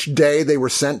 Each day they were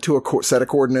sent to a set of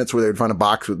coordinates where they would find a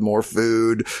box with more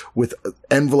food, with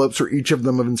envelopes for each of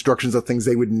them of instructions of things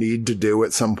they would need to do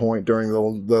at some point during the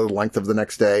length of the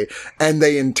next day. And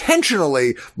they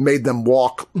intentionally made them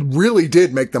walk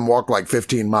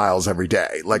 15 miles every day.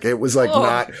 It was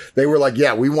they were like,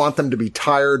 yeah, we want them to be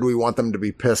tired. We want them to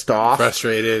be pissed off.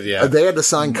 Frustrated. Yeah. They had to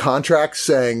sign contracts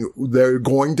saying they're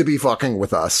going to be fucking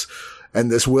with us. And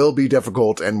this will be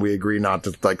difficult, and we agree not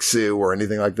to sue or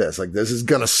anything like this. This is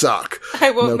gonna suck.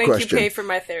 I won't make you pay for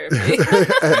my therapy.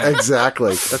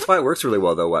 Exactly. That's why it works really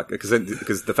well, though, because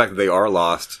the fact that they are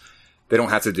lost, they don't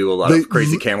have to do a lot of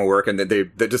crazy camera work, and they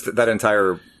just that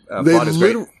entire plot is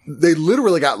great. They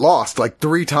literally got lost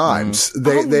 3 times.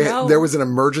 There was an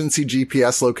emergency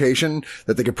GPS location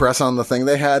that they could press on the thing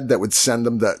they had that would send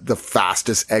them the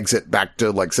fastest exit back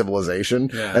to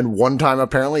civilization. Yeah. And one time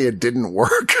apparently it didn't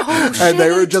work. And they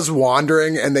were just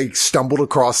wandering and they stumbled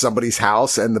across somebody's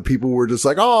house and the people were just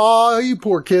like, oh, you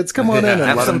poor kids, come on in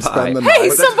and let them spend the night. Hey,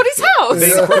 somebody's house!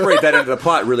 They incorporate that into the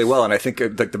plot really well. And I think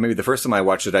maybe the first time I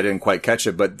watched it, I didn't quite catch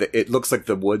it, but it looks like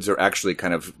the woods are actually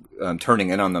kind of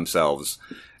turning in on themselves.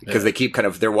 Because they keep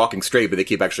they're walking straight, but they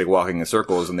keep actually walking in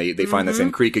circles, and they find the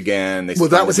same creek again.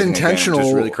 That was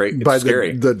intentional really by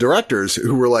the directors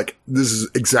who were like, this is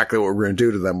exactly what we're going to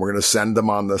do to them. We're going to send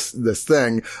them on this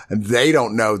thing, and they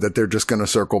don't know that they're just going to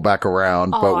circle back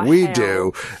around, but we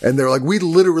do. And they're like, we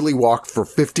literally walked for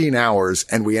 15 hours,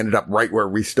 and we ended up right where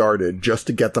we started just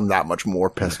to get them that much more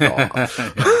pissed off. So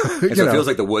it feels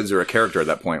like the woods are a character at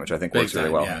that point, which I think works really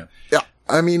well. Yeah.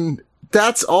 I mean,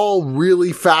 that's all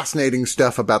really fascinating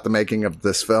stuff about the making of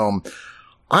this film.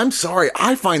 I'm sorry.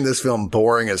 I find this film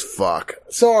boring as fuck.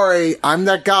 Sorry. I'm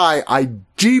that guy. I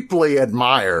deeply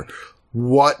admire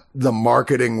what the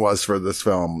marketing was for this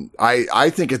film. I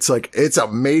think it's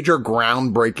a major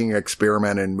groundbreaking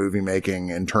experiment in movie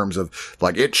making in terms of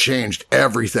it changed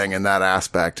everything in that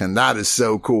aspect. And that is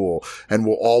so cool. And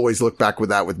we'll always look back with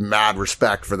that with mad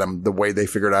respect for them, the way they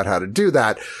figured out how to do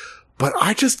that. But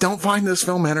I just don't find this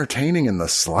film entertaining in the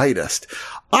slightest.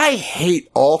 I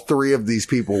hate all 3 of these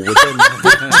people within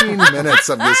 15 minutes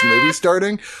of this movie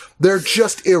starting. They're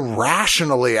just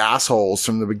irrationally assholes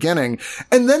from the beginning.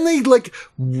 And then they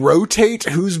rotate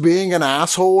who's being an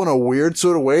asshole in a weird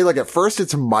sort of way. At first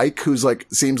it's Mike who's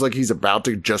seems like he's about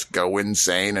to just go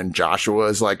insane. And Joshua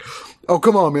is like, oh,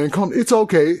 come on, man. It's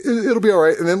okay. It'll be all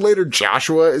right. And then later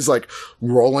Joshua is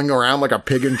rolling around like a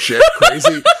pig in shit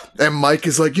crazy. And Mike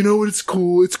is like, you know what? It's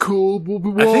cool. It's cool.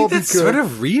 We'll I think that's sort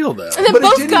of real though. And then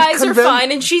both guys are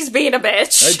fine and she's being a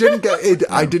bitch.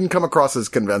 I didn't come across as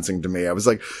convincing to me. I was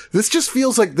like, this just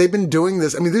feels like they've been doing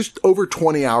this. I mean, there's over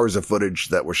 20 hours of footage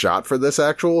that was shot for this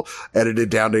edited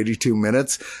down to 82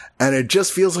 minutes. And it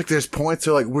just feels like there's points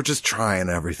where we're just trying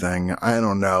everything. I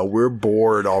don't know. We're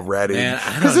bored already.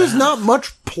 Because there's not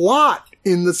much plot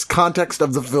in this context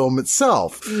of the film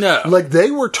itself. No.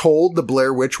 They were told the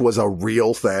Blair Witch was a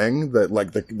real thing,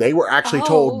 that they were actually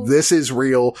told this is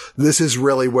real, this is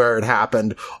really where it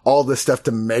happened, all this stuff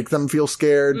to make them feel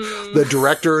scared. The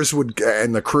directors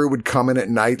and the crew would come in at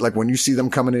night, when you see them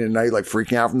coming in at night,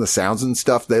 freaking out from the sounds and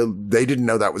stuff, they didn't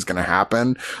know that was going to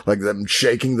happen. Them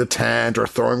shaking the tent or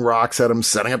throwing rocks at them,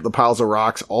 setting up the piles of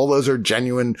rocks, all those are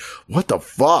genuine, what the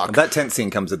fuck? That tent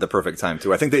scene comes at the perfect time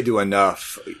too. I think they do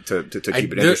enough to to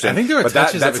keep it interesting. I think there are but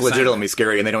touches that's of legitimately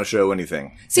scary, and they don't show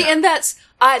anything. See, and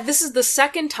this is the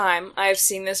second time I've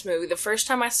seen this movie. The first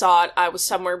time I saw it, I was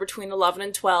somewhere between 11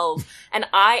 and 12, and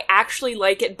I actually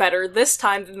like it better this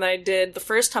time than I did the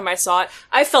first time I saw it.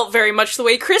 I felt very much the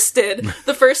way Chris did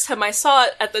the first time I saw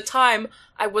it. At the time,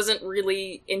 I wasn't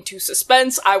really into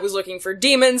suspense. I was looking for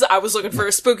demons. I was looking for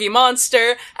a spooky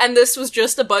monster, and this was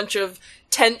just a bunch of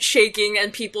tent shaking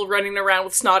and people running around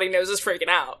with snotty noses freaking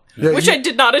out. Yeah, which I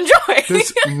did not enjoy.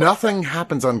 Nothing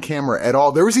happens on camera at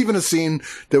all. There was even a scene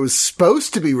that was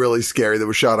supposed to be really scary that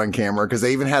was shot on camera because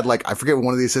they even had like, I forget,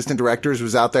 one of the assistant directors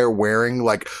was out there wearing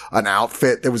like an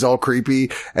outfit that was all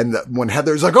creepy. And when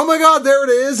Heather's like, oh my God, there it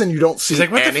is. And you don't see She's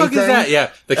like, what anything. the fuck is that?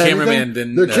 Yeah. The cameraman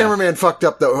didn't. The cameraman fucked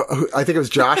up I think it was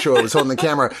Joshua was holding the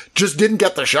camera, just didn't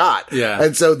get the shot. Yeah.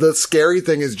 And so the scary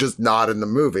thing is just not in the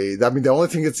movie. I mean, the only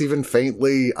thing that's even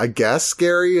faintly, I guess,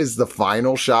 scary is the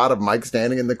final shot of Mike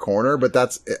standing in the corner, but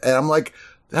and I'm like,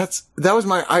 at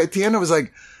the end I was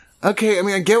like, okay, I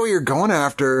mean, I get what you're going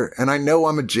after, and I know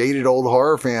I'm a jaded old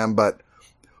horror fan, but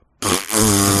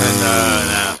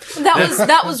No.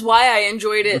 That was why I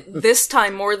enjoyed it this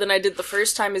time more than I did the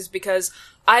first time, is because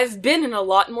I've been in a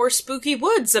lot more spooky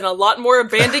woods and a lot more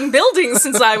abandoned buildings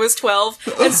since I was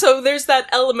 12, and so there's that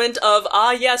element of,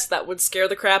 yes, that would scare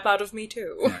the crap out of me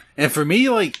too. Yeah. And for me,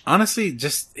 like, honestly,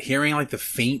 just hearing like the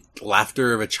faint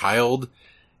laughter of a child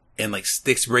and like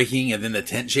sticks breaking and then the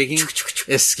tent shaking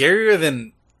is scarier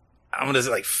than, I'm gonna say,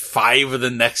 like 5 of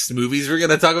the next movies we're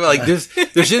gonna talk about. Like, there's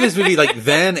shit in this movie, like,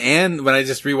 then and when I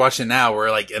just rewatch it now, where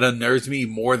like it unnerves me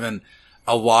more than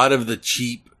a lot of the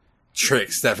cheap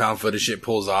tricks that found footage shit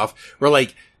pulls off, where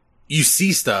like you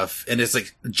see stuff and it's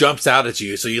like jumps out at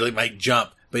you, so you like might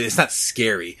jump, but it's not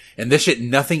scary. And this shit,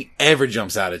 nothing ever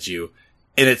jumps out at you,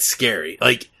 and it's scary.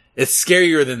 Like, it's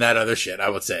scarier than that other shit, I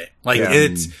would say. Like,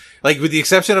 it's like, with the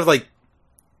exception of like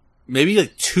maybe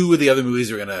like 2 of the other movies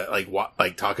we're gonna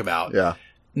like talk about. yeah.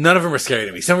 None of them were scary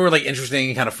to me. Some were like interesting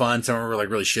and kind of fun. Some were like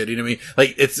really shitty to me.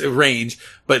 Like, it's a range,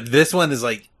 but this one is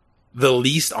like the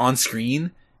least on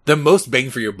screen, the most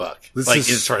bang for your buck. This like, is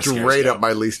as far as straight scares up go.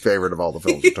 my least favorite of all the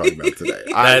films we're talking about today.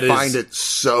 I find it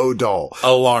so dull.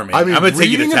 Alarming. I mean, I'm gonna take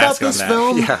you to reading about task on this that.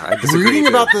 film, Yeah, I disagree reading too.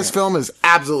 about this film is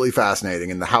absolutely fascinating,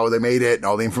 and how they made it, and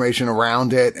all the information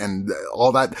around it, and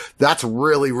all that. That's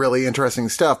really, really interesting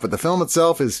stuff. But the film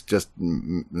itself is just.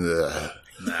 Nah.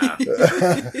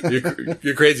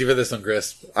 You're crazy for this one,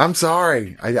 Chris. I'm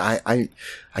sorry. I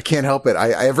can't help it.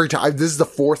 Every time, this is the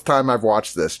 4th time I've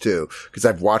watched this too, because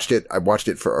I watched it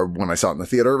for when I saw it in the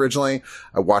theater originally.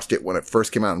 I watched it when it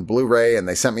first came out in Blu-ray, and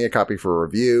they sent me a copy for a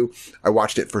review. I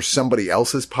watched it for somebody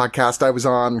else's podcast I was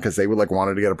on, because they would like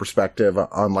wanted to get a perspective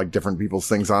on like different people's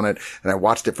things on it. And I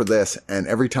watched it for this, and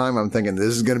every time I'm thinking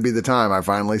this is going to be the time I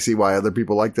finally see why other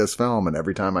people like this film. And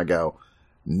every time I go,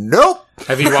 nope.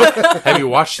 Have you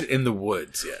watched it in the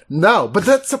woods yet? No, but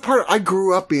that's the part. I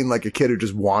grew up being like a kid who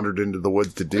just wandered into the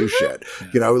woods to do shit.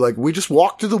 You know, like we just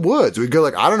walked through the woods. We'd go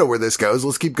like, I don't know where this goes.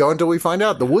 Let's keep going until we find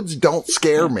out. The woods don't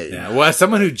scare me. Yeah. Well, as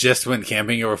someone who just went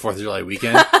camping over 4th of July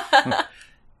weekend,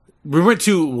 we went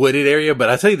to a wooded area, but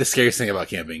I'll tell you the scariest thing about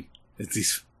camping.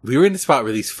 It's we were in the spot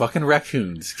where these fucking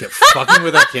raccoons kept fucking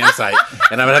with our campsite,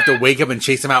 and I would have to wake up and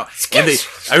chase them out. And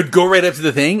I would go right up to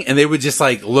the thing, and they would just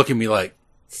like look at me like,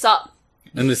 Sup?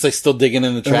 and it's like still digging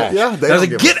in the trash. Yeah, And I was don't like,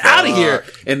 give a get out of fuck. here!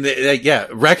 And like, yeah,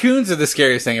 raccoons are the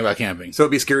scariest thing about camping. So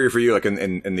it'd be scarier for you, like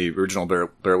in the original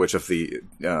Blair Witch, if the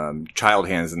child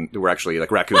hands and were actually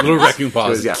like raccoon Little hands. raccoon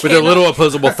paws Yeah. with their little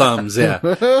opposable thumbs. Yeah,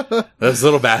 those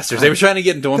little bastards. They were trying to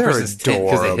get into one They're person's tent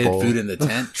because they hid adorable. food in the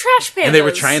tent, Trash pandas. and they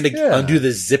were trying to Yeah. undo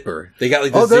the zipper. They got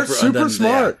like the Oh, they're zipper super undone.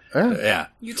 smart. Yeah. Yeah. Yeah.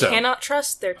 You So, cannot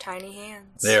trust their tiny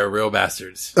hands. They are real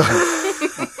bastards.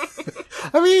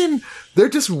 I mean, they're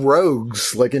just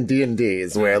rogues, like in D&D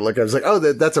is the way I look at it. I was like, oh,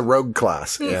 that's a rogue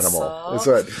class animal. That's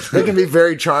right. They can be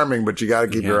very charming, but you got to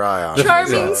keep your eye on them.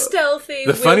 Charming, stealthy.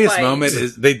 The will funniest bite. moment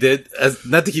is they did,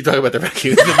 not to keep talking about the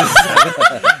raccoons.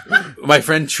 My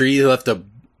friend Tree left a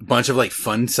bunch of like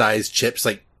fun sized chips,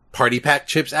 like party pack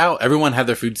chips out. Everyone had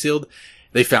their food sealed.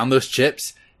 They found those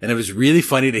chips, and it was really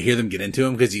funny to hear them get into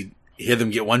them, because you hear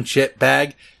them get one chip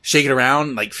bag, shake it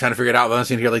around, like trying to figure it out. Then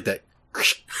you hear like that,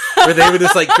 where they would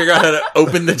just like figure out how to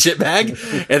open the chip bag,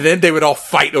 and then they would all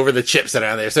fight over the chips that are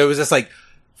on there. So it was just like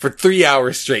for 3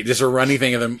 hours straight, just a running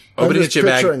thing of them opening the just chip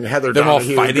bag, picturing Heather them all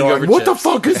Donahue fighting going, over what the chips.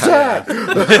 fuck is that?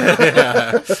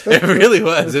 Yeah. It really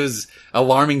was. It was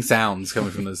alarming sounds coming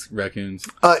from those raccoons.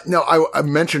 No, I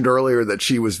mentioned earlier that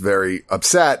she was very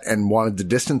upset and wanted to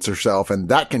distance herself, and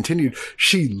that continued.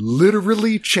 She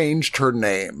literally changed her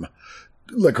name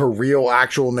like her real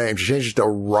actual name. She changed it to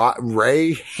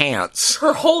Ray Hance.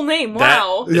 Her whole name,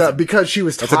 wow. Yeah, because she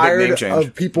was a big name tired change.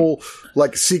 of people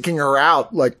like seeking her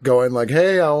out, like going like,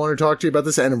 "Hey, I want to talk to you about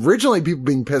this." And originally people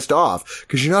being pissed off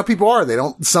because you know how people are.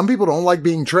 Some people don't like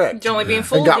being tricked. Don't like being And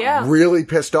fooled, got yeah. really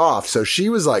pissed off. So she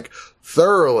was like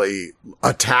thoroughly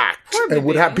attacked Poor and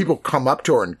would have baby. people come up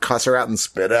to her and cuss her out and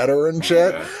spit at her and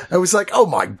shit. I was like, "Oh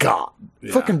my God.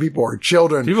 Fucking people are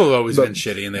children." People have always But been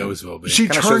shitty, and they always will be. She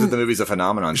Kind of shows turned that the movie's a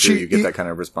phenomenon too. You get that kind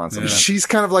of response. sometimes. She's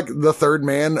kind of like the third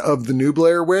man of the new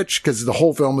Blair Witch because the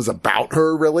whole film is about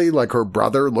her, really, like her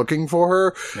brother looking for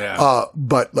her. Yeah.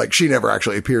 But like she never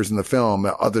actually appears in the film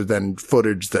other than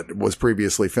footage that was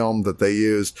previously filmed that they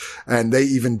used. And they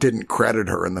even didn't credit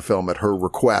her in the film at her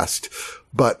request.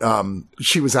 But,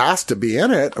 she was asked to be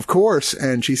in it, of course,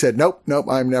 and she said, nope,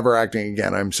 I'm never acting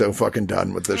again. I'm so fucking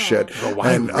done with this shit.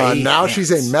 why And, Ray now Hance?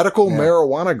 she's a medical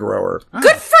marijuana grower.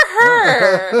 Good for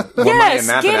her! More money Yes, in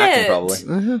that than get acting, it!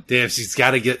 probably. Damn,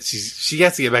 she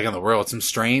has to get back in the world. Some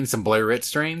strains, some Blair Witch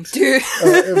strains. Dude.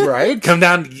 Right? Come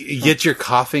down, get your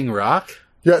coughing rock.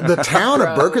 Yeah, the town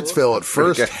of Bro. Burkittsville at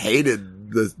first good. hated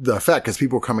the effect because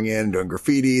people were coming in and doing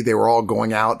graffiti. They were all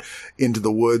going out into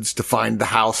the woods to find the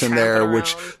house in there, Tramping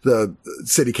which the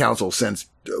city council sensed,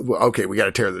 okay, we got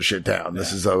to tear this shit down.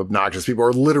 This is obnoxious. People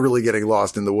are literally getting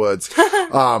lost in the woods.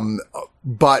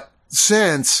 But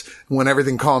since when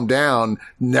everything calmed down,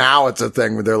 now it's a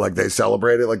thing where they're like, they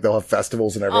celebrate it. Like they'll have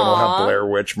festivals and everyone will have Blair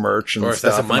Witch merch and Of course,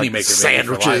 stuff. that's a and, like, moneymaker, baby, for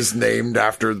sandwiches life. named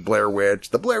after the Blair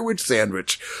Witch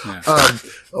sandwich.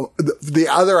 The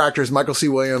other actor is Michael C.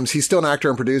 Williams. He's still an actor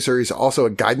and producer. He's also a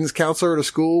guidance counselor at a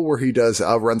school where he does,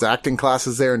 runs acting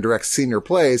classes there and directs senior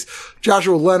plays.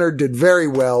 Joshua Leonard did very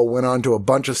well, went on to a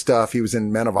bunch of stuff. He was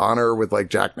in Men of Honor with like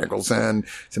Jack Nicholson.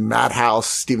 He's in Madhouse,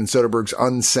 Steven Soderbergh's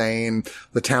Unsane,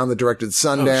 The Town That Directed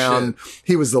Sundown.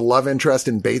 He was the love interest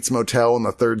in Bates Motel in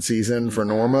the third season for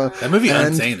Norma. That movie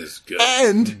And- Unsane is good.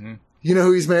 And you know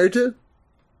who he's married to?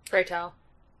 Pray tell.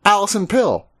 Allison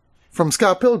Pill from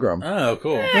Scott Pilgrim. Oh,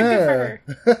 cool. Good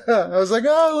for her. I was like,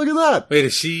 oh, look at that. Wait,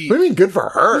 is she? What do you mean good for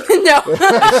her? No.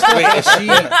 Wait, is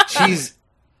she? She's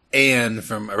Anne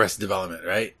from Arrested Development,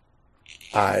 right?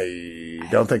 I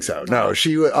don't think so. No,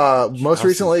 she, most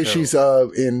recently, Pill. she's,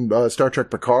 in, Star Trek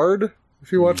Picard.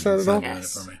 If you watch that at all.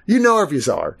 Yes. For me. You know her if you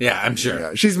saw her. Yeah, I'm sure.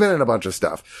 Yeah, she's been in a bunch of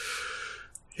stuff.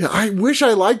 Yeah, I wish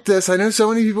I liked this. I know so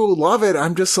many people who love it.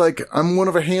 I'm just like, I'm one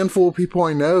of a handful of people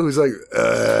I know who's like,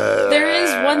 There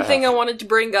is one thing I wanted to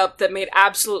bring up that made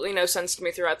absolutely no sense to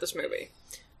me throughout this movie.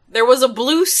 There was a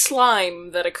blue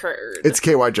slime that occurred. it's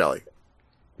KY jelly.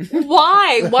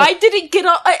 Why? Why did it get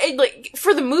on? Like,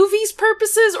 for the movie's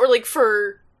purposes, or like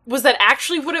for... Was that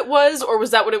actually what it was, or was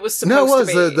that what it was supposed No, it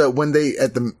was to be? the when they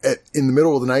in the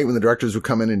middle of the night when the directors would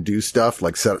come in and do stuff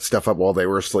like set stuff up while they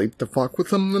were asleep to fuck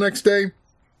with them the next day.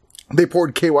 They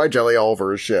poured KY jelly all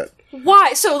over his shit.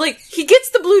 Why? So, like, he gets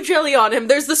the blue jelly on him.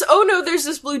 There's this, oh no, there's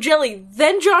this blue jelly.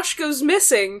 Then Josh goes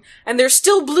missing, and there's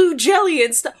still blue jelly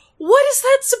and stuff. What is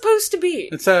that supposed to be?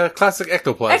 It's a classic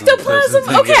ectoplasm. Ectoplasm? That's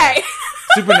the thing, Okay. yeah.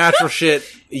 Supernatural shit.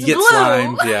 You get blue.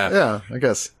 slimed. Yeah. Yeah, I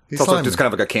guess. He's It's also slimy. just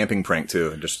kind of like a camping prank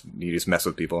too. You just mess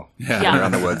with people. Yeah. Yeah.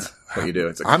 Around the woods. What you do.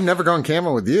 It's like, I'm never going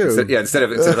camping with you. instead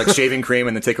of like shaving cream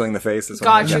and then tickling the face. That's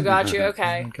what Got you, okay.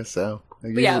 I guess so.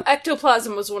 But yeah,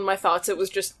 ectoplasm was one of my thoughts. It was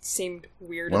just seemed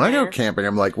weird. When in I go there. camping,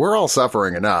 I'm like, we're all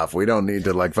suffering enough. We don't need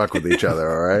to like fuck with each other,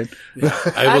 all right?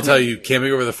 I will tell you,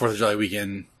 camping over the 4th of July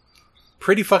weekend,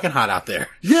 pretty fucking hot out there.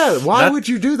 Yeah, why That- would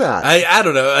you do that? I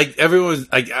don't know. Like everyone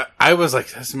was like, I was like,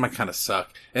 this might kind of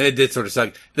suck, and it did sort of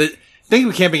suck. The thing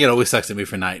with camping, it always sucks to me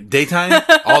for night. Daytime,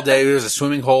 all day. There's a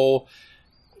swimming hole.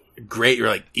 Great. You're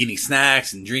like eating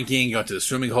snacks and drinking, going to the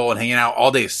swimming hole and hanging out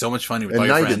all day is so much fun with At all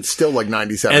your night, friends. it's still like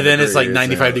 97 And then it's like degrees,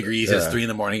 95 yeah. degrees. And it's 3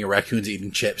 a.m. and raccoons eating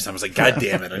chips. I was like, God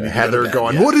damn it! I need to go to Heather bed.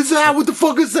 going, Yeah. what is that? What the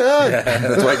fuck is that?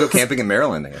 That's why I go camping in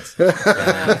Maryland, I guess.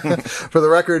 For the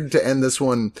record, to end this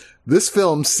one, this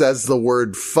film says the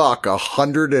word fuck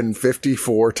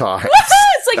 154 times.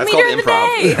 It's like That's meter called of the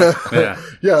improv. day. Yeah.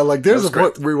 Yeah, like there's a That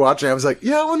was point rewatching. I was like,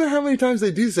 yeah, I wonder how many times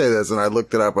they do say this. And I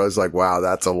looked it up. I was like, wow,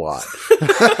 that's a lot.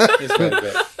 It's quite a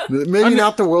bit. Maybe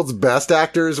not the world's best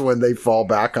actors when they fall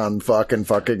back on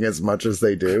fucking as much as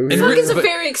they do. And Fuck is a but-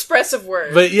 very expressive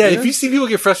word. But yeah, if you see people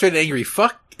get frustrated and angry,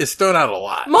 fuck is thrown out a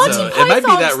lot. Monty So it might be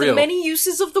Python's that the real. many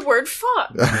uses of the word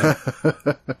fuck.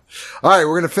 All right,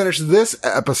 we're going to finish this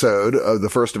episode of the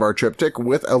first of our triptych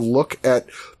with a look at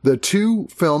the two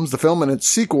films, the film and its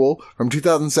sequel from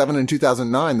 2007 and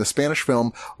 2009, the Spanish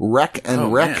film Wreck and Oh,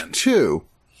 Wreck man. 2.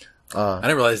 I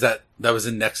didn't realize that was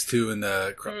in next two in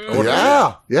the order.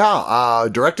 Yeah.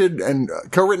 Directed and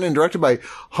co-written and directed by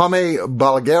Jaime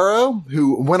Balaguerro,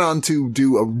 who went on to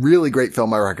do a really great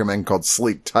film I recommend called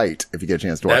Sleep Tight, if you get a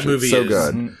chance to watch That movie it. So is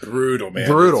good. brutal, man.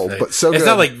 Brutal, but so good. It's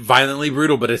not like violently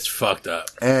brutal, but it's fucked up.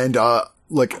 And,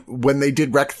 like when they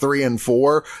did Rec 3 and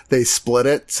 4, they split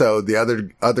it. So the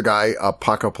other guy,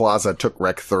 Paco Plaza, took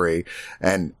Rec 3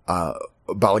 and,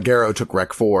 Balaguerro took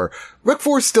Rec 4. Rec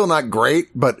 4 is still not great,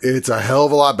 but it's a hell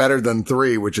of a lot better than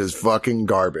 3, which is fucking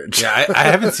garbage. Yeah, I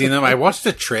haven't seen them. I watched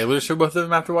the trailers for both of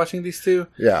them after watching these two.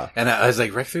 Yeah. And I was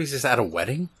like, Rec 3 is just at a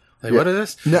wedding? Like, what is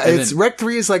this? No, And then- Rec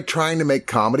 3 is like trying to make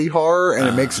comedy horror, and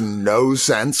it makes no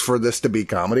sense for this to be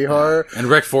comedy horror. And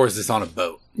Rec 4 is just on a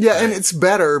boat. Yeah, and it's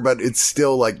better, but it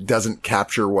still like doesn't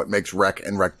capture what makes Rec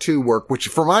and Rec 2 work, which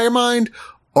for my mind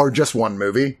are just one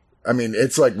movie. I mean,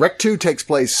 it's like Rec 2 takes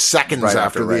place seconds Right after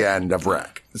after the Rec. end of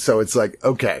Rec. So it's like,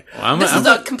 okay. Well, This is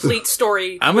a complete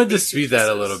story. I'm with going to these two dispute that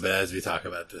a pieces. little bit as we talk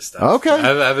about this stuff. Okay.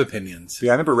 I have opinions.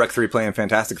 Yeah, I remember Rec 3 playing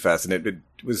Fantastic Fest, and it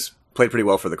was played pretty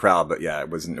well for the crowd, but yeah, it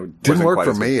Didn't wasn't work quite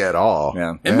for as me at all.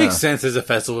 Yeah. It makes sense as a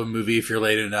festival movie if you're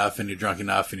late enough and you're drunk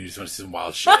enough and you just want to see some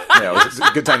wild shit. Yeah, it was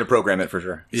a good time to program it for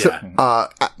sure. Yeah.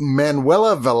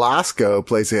 Manuela Velasco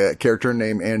plays a character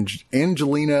named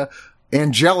Angela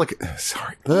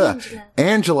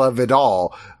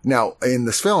Vidal. Now, in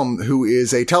this film, who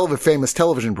is a famous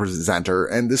television presenter,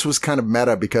 and this was kind of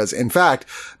meta because, in fact,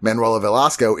 Manuela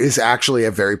Velasco is actually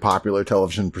a very popular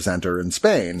television presenter in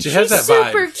Spain. She has that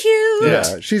Super vibe. cute.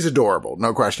 Yeah, she's adorable,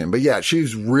 no question. But yeah,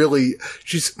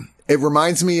 it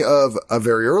reminds me of a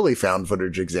very early found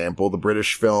footage example, the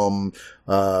British film,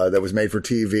 that was made for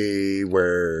TV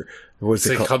where, what's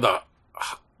It's it like called?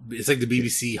 it's like the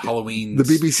BBC Halloween. The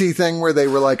BBC thing where they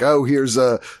were like, oh, here's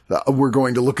we're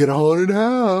going to look at a haunted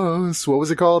house. What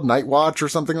was it called? Night Watch or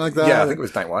something like that? Yeah, I think it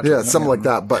was Night Watch. Yeah, something like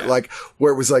that. But like,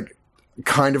 where it was like,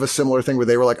 kind of a similar thing where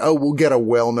they were like, oh, we'll get a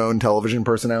well-known television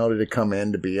personality to come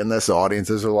in to be in this. So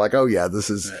audiences are like, oh yeah, this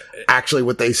is actually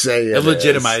what they say It is.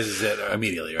 legitimizes it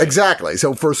immediately, right? Exactly.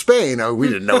 So for Spain, we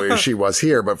didn't know who she was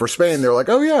here, but for Spain, they're like,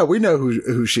 oh yeah, we know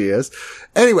who she is.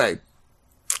 Anyway,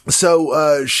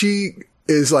 so, she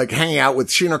is like hanging out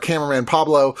with, she and her cameraman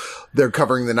Pablo, they're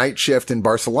covering the night shift in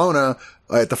Barcelona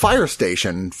at the fire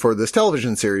station for this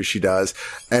television series she does.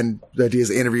 And the idea is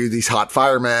to interview these hot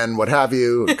firemen, what have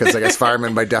you, because I guess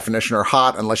firemen by definition are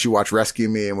hot unless you watch Rescue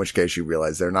Me, in which case you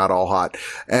realize they're not all hot.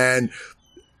 And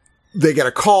they get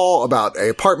a call about an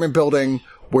apartment building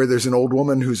where there's an old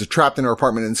woman who's trapped in her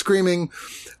apartment and screaming.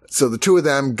 So the two of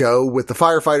them go with the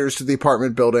firefighters to the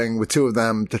apartment building with two of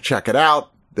them to check it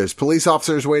out. There's police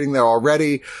officers waiting there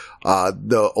already.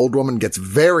 The old woman gets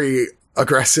very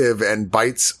aggressive and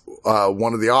bites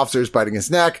one of the officers, biting his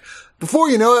neck. Before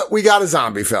you know it, we got a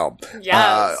zombie film.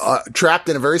 Yes. Trapped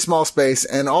in a very small space.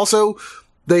 And also,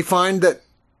 they find that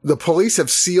the police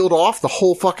have sealed off the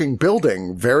whole fucking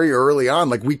building very early on.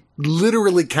 Like, we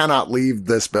literally cannot leave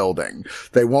this building.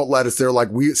 They won't let us. They're like,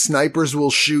 snipers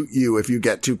will shoot you if you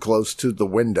get too close to the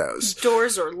windows.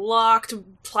 Doors are locked.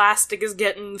 Plastic is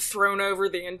getting thrown over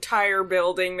the entire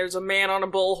building. There's a man on a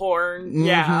bullhorn. Mm-hmm.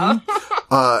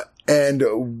 Yeah. And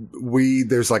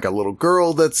there's like a little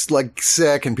girl that's like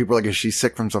sick, and people are like, is she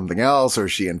sick from something else, or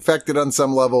is she infected on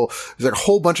some level? There's like a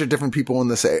whole bunch of different people in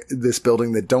this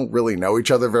building that don't really know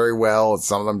each other very well, and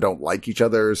some of them don't like each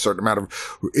other. A certain amount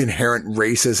of inherent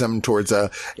racism towards a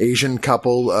Asian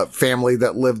couple, family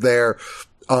that lived there.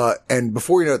 And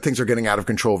before you know it, things are getting out of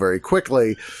control very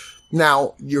quickly.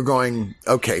 Now you're going,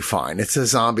 okay, fine. It's a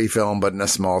zombie film, but in a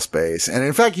small space. And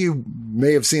in fact, you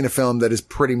may have seen a film that is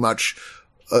pretty much,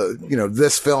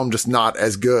 this film just not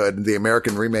as good. The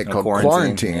American remake called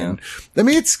Quarantine. Yeah. I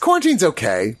mean, Quarantine's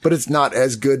okay, but it's not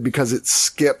as good because it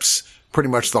skips pretty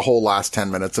much the whole last 10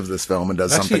 minutes of this film and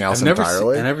does something else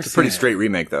entirely. It's It's a pretty straight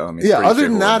remake, though. I mean, it's Yeah, pretty other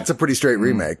than straightforward that, it's a pretty straight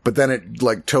remake, but then it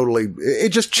like totally, it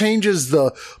just changes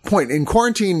the point. In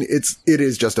Quarantine, it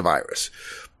is just a virus.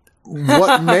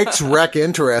 What makes Rec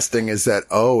interesting is that,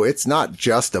 it's not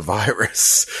just a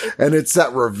virus. And it's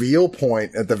that reveal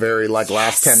point at the very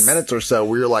last 10 minutes or so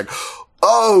where you're like,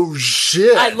 oh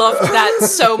shit. I love that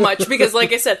so much because,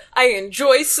 like I said, I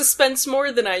enjoy suspense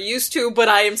more than I used to, but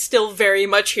I am still very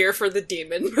much here for the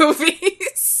demon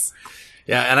movies.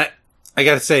 Yeah, and I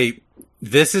gotta say,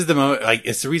 this is the moment, like,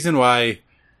 it's the reason why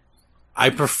I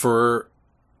prefer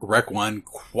Rec 1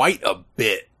 quite a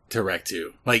bit to Rec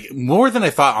 2. Like, more than I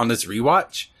thought on this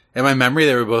rewatch. In my memory,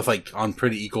 they were both, like, on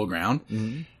pretty equal ground.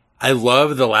 Mm-hmm. I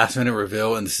love the last minute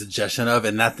reveal and the suggestion of,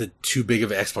 and not the too big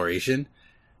of exploration.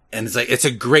 And it's like, it's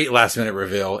a great last minute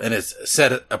reveal, and it's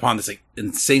set upon this, like,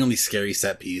 insanely scary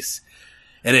set piece.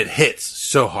 And it hits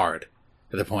so hard.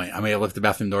 at the point. I may have left the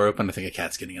bathroom door open. I think a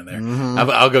cat's getting in there.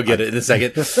 I'll go get it in a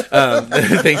second.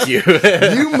 Thank you.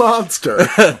 You monster.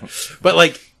 But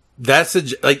like, that's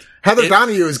like Heather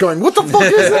Donahue is going, what the fuck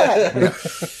is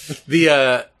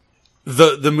that?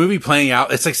 the movie playing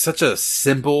out, it's like such a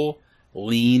simple,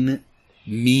 lean,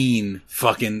 mean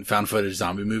fucking found footage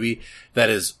zombie movie that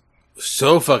is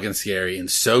so fucking scary and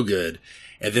so good.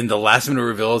 And then the last minute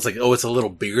reveal is like, oh, it's a little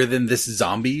bigger than this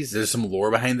zombies. There's some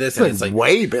lore behind this. And it's like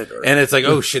way bigger. And it's like,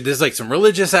 oh shit, there's like some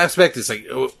religious aspect. It's like,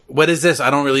 oh, what is this? I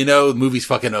don't really know. The movie's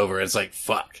fucking over. It's like,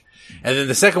 fuck. And then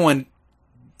the second one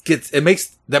it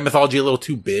makes that mythology a little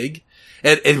too big.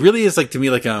 It really is like, to me,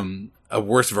 like, a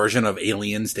worse version of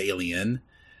Aliens to Alien.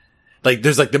 Like,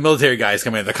 there's like the military guys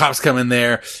come in, the cops come in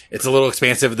there. It's a little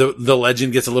expansive. The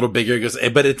legend gets a little bigger.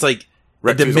 But it's like,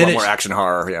 Rec 2's a lot more action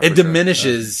horror. Yeah, it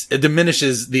diminishes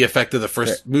the effect of the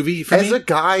first movie for me. As a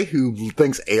guy who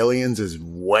thinks Aliens is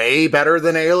way better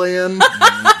than Alien,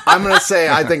 I'm going to say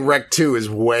I think Rec 2 is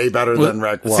way better than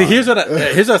Rec 1. See, here's what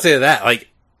I'll say to that. Like,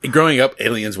 growing up,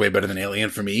 Alien's way better than Alien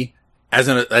for me.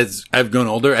 As I've grown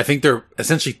older, I think they're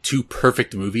essentially two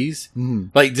perfect movies.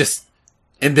 Like, just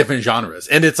in different genres.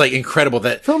 And it's like incredible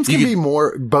that films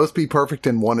can both be perfect,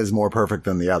 and one is more perfect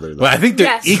than the other. Though. Well, I think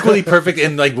they're equally perfect,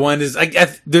 and like one is like,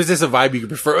 there's just a vibe you can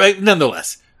prefer. Like,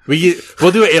 nonetheless,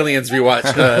 we'll do an Aliens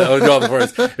rewatch, do all the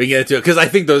forums. We get into it. Cause I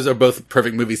think those are both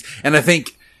perfect movies. And I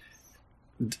think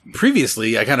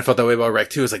previously I kind of felt that way about Rec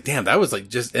 2. It's like, damn, that was like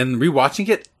and rewatching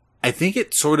it, I think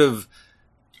it sort of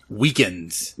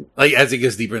weakens, like, as it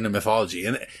gets deeper into mythology.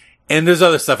 And there's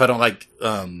other stuff I don't like,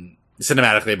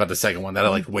 cinematically about the second one that I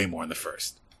like way more in the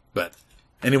first. But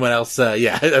anyone else?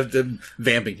 Yeah, I'm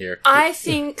vamping here. I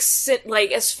think,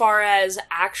 like, as far as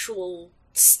actual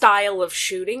style of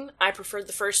shooting, I preferred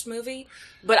the first movie,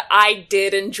 but I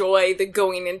did enjoy the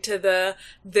going into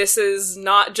this is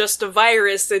not just a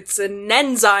virus, it's an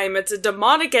enzyme, it's a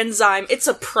demonic enzyme, it's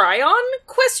a prion, ?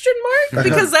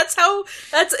 Because that's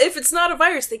if it's not a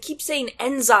virus, they keep saying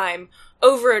enzyme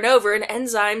over and over, and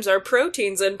enzymes are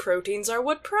proteins, and proteins are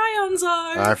what prions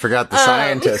are. I forgot the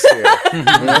scientist here.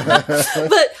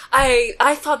 But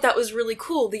I thought that was really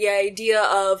cool, the idea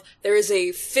of there is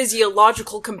a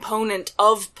physiological component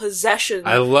of possession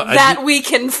we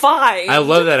can find. I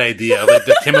love that idea, like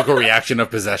the chemical reaction of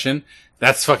possession.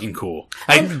 That's fucking cool.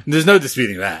 There's no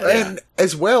disputing that. And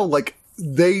as well, like,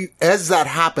 as that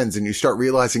happens and you start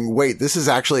realizing, wait, this is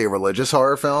actually a religious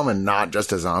horror film and not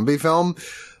just a zombie film,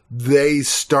 they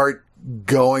start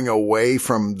going away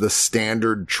from the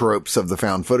standard tropes of the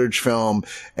found footage film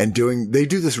and they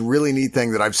do this really neat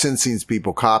thing that I've since seen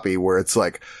people copy, where it's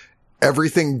like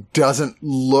everything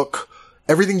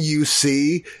you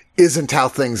see isn't how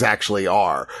things actually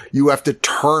are. You have to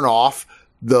turn off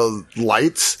the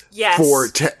lights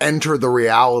to enter the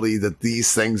reality that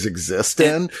these things exist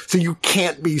in. So you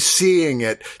can't be seeing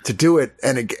it to do it.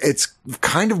 And it's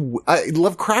kind of,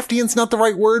 Lovecraftian's not the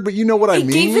right word, but you know what I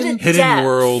mean? Gave it a Hidden depth.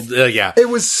 world. Yeah. It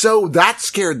was that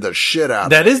scared the shit out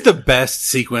of me. That is the best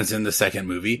sequence in the second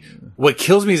movie. What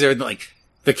kills me is like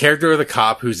the character of the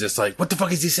cop who's just like, what the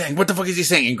fuck is he saying? What the fuck is he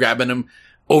saying? And grabbing him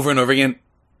over and over again.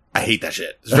 I hate that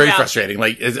shit. It's very frustrating.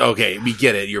 Like, okay, we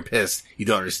get it. You're pissed. You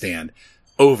don't understand.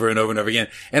 Over and over and over again.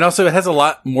 And also it has a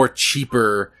lot more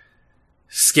cheaper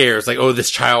scares. Like, oh, this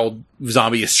child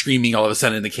zombie is screaming all of a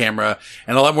sudden in the camera.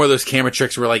 And a lot more of those camera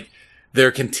tricks where like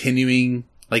they're continuing,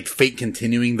 like fake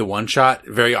continuing the one shot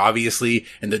very obviously,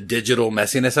 and the digital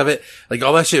messiness of it. Like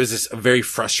all that shit was just a very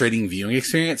frustrating viewing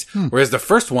experience. Whereas the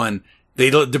first one,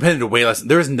 they depended way less.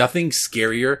 There was nothing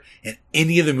scarier in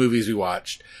any of the movies we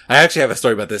watched. I actually have a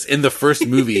story about this. In the first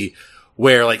movie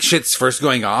where like shit's first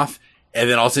going off, and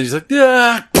then all of a sudden he's like,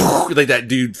 like that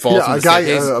dude falls from the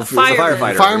staircase. A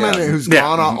fireman who's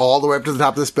gone all the way up to the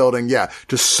top of this building,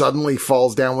 just suddenly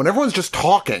falls down when everyone's just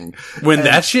talking. When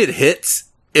that shit hits,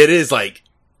 it is like,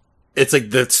 it's like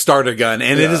the starter gun,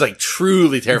 and it is like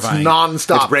truly terrifying. It's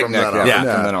non-stop. It's breakneck, from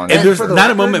that on. And there's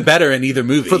not a moment better in either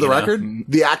movie. For the record,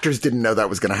 the actors didn't know that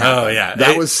was going to happen. Oh yeah,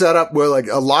 that was set up where like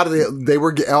a lot of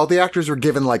all the actors were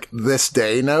given like this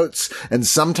day notes, and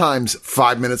sometimes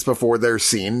 5 minutes before their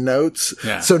scene notes.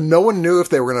 Yeah. So no one knew if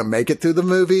they were going to make it through the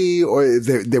movie or if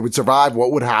they would survive.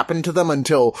 What would happen to them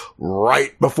until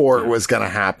right before it was going to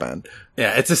happen.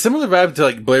 Yeah, it's a similar vibe to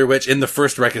like Blair Witch in the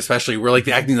first Rec, especially where like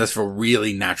the acting does feel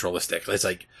really naturalistic. It's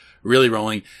like really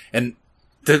rolling. And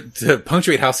to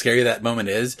punctuate how scary that moment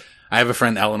is, I have a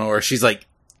friend, Eleanor. She's like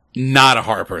not a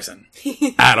horror person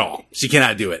at all. She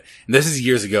cannot do it. And this is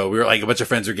years ago. We were like a bunch of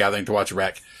friends were gathering to watch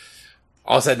Rec.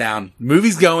 All sat down.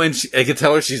 Movie's going. I could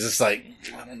tell her she's just like,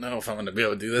 I don't know if I'm going to be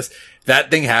able to do this.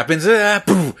 That thing happens.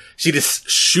 Poof, she just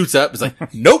shoots up. It's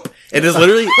like, nope. And just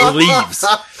literally leaves.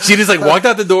 She just like walked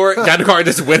out the door, got in the car, and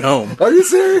just went home. Are you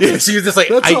serious? She was just like,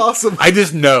 That's awesome. I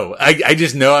just know. I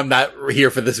just know I'm not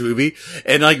here for this movie.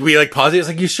 And like, we like paused it. It's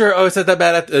like, you sure? Oh, it's not that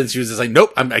bad. And she was just like,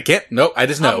 nope, I can't. Nope, I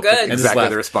just know. I'm good. And just Exactly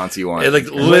left. the response you want. And like,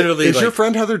 literally. Is like, your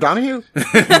friend Heather Donahue?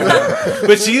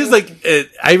 but she is like,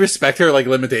 I respect her like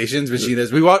limitations, but she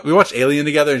does. We watched Alien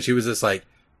together, and she was just like,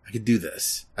 I could do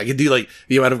this. I could do like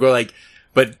the amount of go like,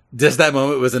 but just that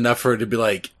moment was enough for her to be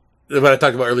like, what I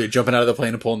talked about earlier, jumping out of the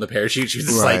plane and pulling the parachute. She was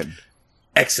just like,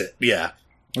 exit. Yeah.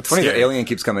 It's funny that Scary. Alien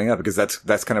keeps coming up because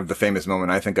that's kind of the famous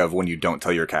moment I think of when you don't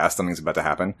tell your cast something's about to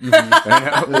happen.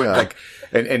 Like,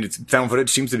 and it's found footage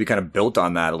seems to be kind of built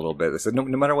on that a little bit. They said no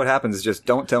matter what happens, just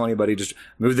don't tell anybody. Just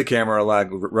move the camera, like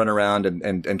run around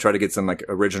and try to get some like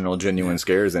original, genuine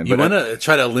scares in. You But want to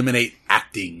try to eliminate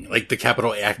acting, like the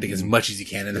capital A acting, as much as you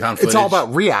can in the found footage. It's all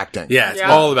about reacting. Yeah, it's Yeah.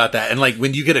 all about that. And like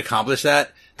when you could accomplish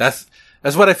that, that's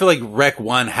what I feel like Rec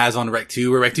 1 has on Rec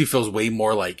 2, where Rec 2 feels way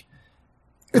more like,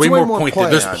 It's way more planned.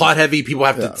 pointed. There's plot heavy. People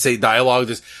have to say dialogue.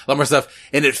 There's a lot more stuff.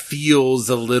 And it feels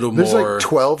a little There's more. like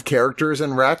 12 characters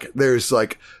in Rec. There's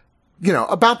like,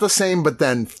 about the same, but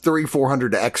then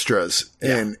 300-400 extras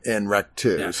in Rec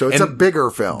 2. Yeah. So it's And a bigger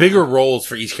film. bigger roles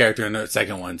for each character in the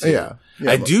second one, too. Yeah.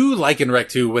 I do like in Rec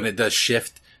 2 when it does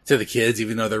shift to the kids,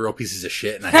 even though they're real pieces of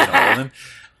shit and I hate all of them.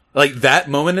 Like that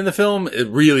moment in the film, it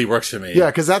really works for me. Yeah,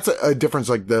 because that's a difference.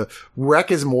 Like the Rec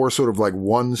is more sort of like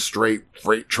one straight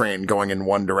freight train going in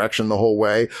one direction the whole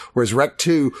way, whereas Rec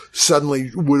 2 suddenly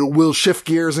will shift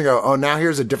gears and go, oh, now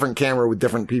here's a different camera with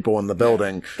different people in the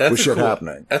building with shit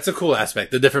happening. That's a cool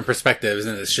aspect. The different perspectives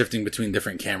and it's shifting between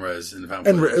different cameras in the found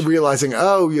And footage. realizing,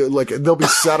 there'll be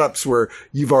setups where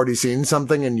you've already seen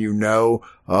something and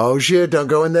oh shit, don't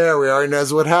go in there. We already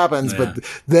knows what happens. Yeah. But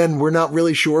then we're not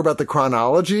really sure about the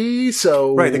chronology.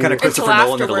 So right, they kind of Christopher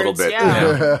Nolan it a little afterwards, bit.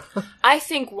 yeah. I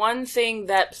think one thing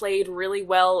that played really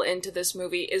well into this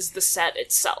movie is the set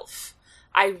itself.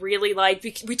 I really like,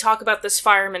 we talk about this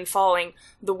fireman falling.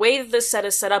 The way that this set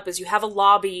is set up is you have a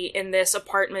lobby in this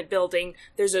apartment building.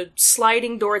 There's a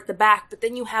sliding door at the back, but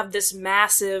then you have this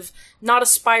massive, not a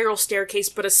spiral staircase,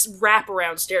 but a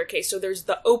wraparound staircase. So there's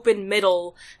the open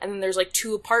middle, and then there's like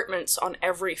 2 apartments on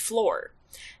every floor.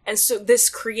 And so this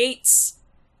creates...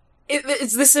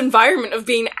 It's this environment of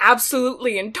being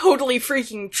absolutely and totally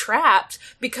freaking trapped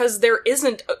because there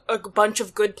isn't a bunch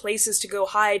of good places to go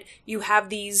hide. You have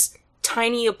these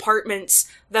tiny apartments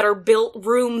that are built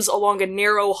rooms along a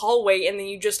narrow hallway, and then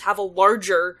you just have a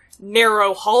larger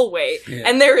narrow hallway. Yeah.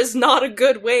 And there is not a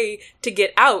good way to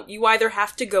get out. You either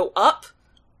have to go up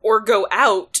or go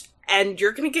out, and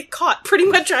you're gonna get caught pretty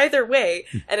much either way.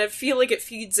 And I feel like it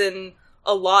feeds in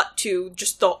a lot to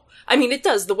just it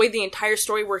does. The way the entire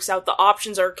story works out, the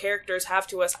options our characters have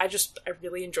to us, I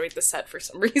really enjoyed the set for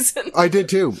some reason. I did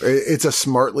too. It's a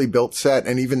smartly built set,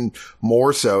 and even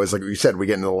more so is like you said, we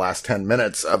get into the last 10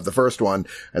 minutes of the first one,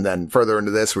 and then further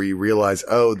into this where you realize,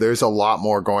 oh, there's a lot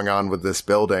more going on with this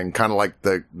building, kind of like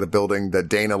the building that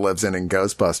Dana lives in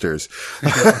Ghostbusters.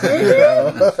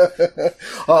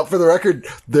 For the record,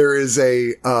 there is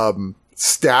a,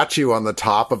 statue on the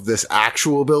top of this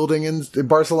actual building in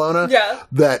Barcelona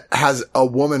that has a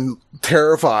woman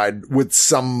terrified with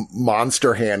some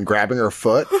monster hand grabbing her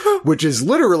foot, which is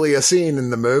literally a scene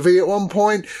in the movie at one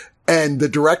point, and the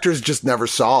directors just never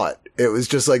saw it. It was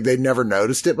just like they'd never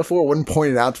noticed it before. Wouldn't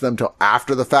point it out to them till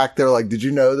after the fact. They're like, did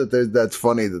you know that that's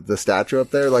funny that the statue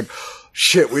up there? Like,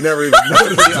 shit, we never even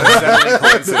noticed it.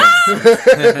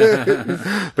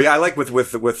 But yeah, I like with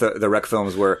the Rec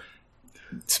films where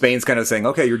Spain's kind of saying,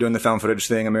 okay, you're doing the found footage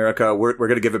thing, America. We're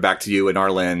going to give it back to you in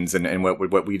our lens and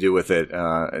what we do with it.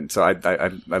 And so I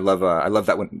love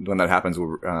that when that happens,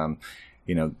 where,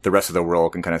 the rest of the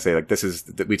world can kind of say like,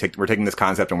 we're taking this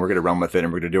concept and we're going to run with it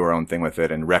and we're going to do our own thing with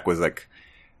it. And Rec was like,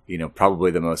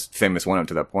 probably the most famous one up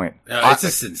to that point. It's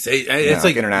just insane. It's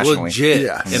like internationally. legit.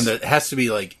 Yes. And it has to be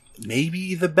like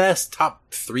maybe the best top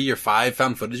 3 or 5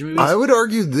 found footage movies. I would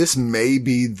argue this may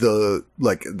be the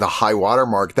high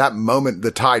watermark. That moment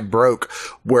the tide broke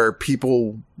where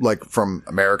people like from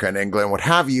America and England, what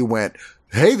have you, went,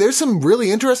 hey, there's some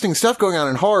really interesting stuff going on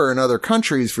in horror in other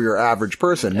countries for your average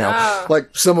person. Yeah. Now,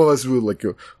 like some of us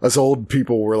who us old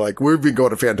people were like, we've been going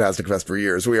to Fantastic Fest for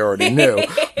years. We already knew.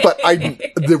 But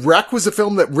the Rec was a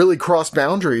film that really crossed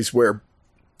boundaries where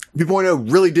people I know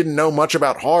really didn't know much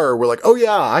about horror. We're like, oh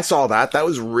yeah, I saw that. That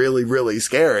was really, really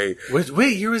scary.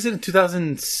 Wait, year was it in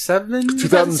 2007?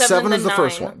 2007 is the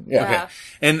first one. Yeah. Okay.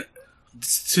 And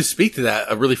to speak to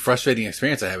that, a really frustrating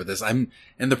experience I had with this, I'm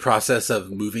in the process of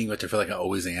moving, which I feel like I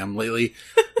always am lately.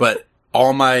 But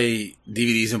all my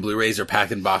DVDs and Blu-rays are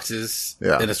packed in boxes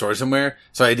in a store somewhere,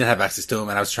 so I didn't have access to them,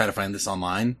 and I was trying to find this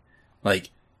online. Like,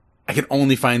 I could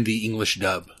only find the English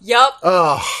dub. Yup.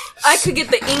 Oh. I could get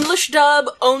the English dub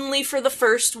only for the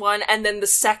first one, and then the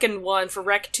second one for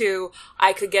Rec 2,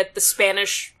 I could get the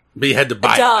Spanish But you had to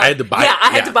buy it. dub. I had to buy it. Yeah,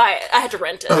 I had to buy it. I had to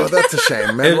rent it. Oh, that's a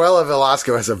shame. Manuela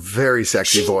Velasco has a very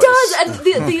sexy She voice. does,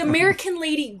 and the American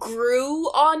lady grew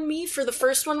on me for the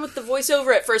first one with the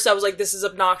voiceover. At first I was like, this is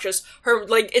obnoxious. Her,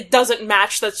 like, it doesn't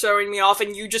match, that's throwing me off,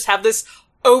 and you just have this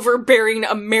overbearing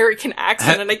American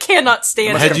accent, and I cannot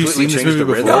stand Had it. you seen this Completely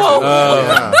movie changed the before?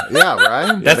 rhythm. No. Yeah,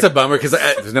 right? That's a bummer, because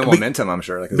There's no momentum, I'm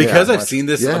sure. Like, because yeah, I've seen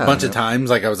this Yeah. a bunch of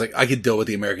times, like I was like, I could deal with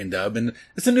the American dub, and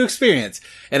it's a new experience.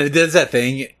 And it does that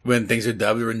thing when things are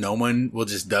dubbed where no one will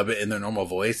just dub it in their normal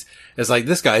voice. It's like,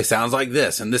 this guy sounds like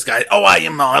this, and this guy, I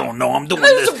don't know, I'm doing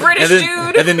There's this. a British and then,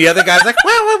 dude. And then the other guy's like,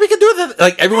 well, we can do that.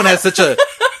 Like, everyone has such a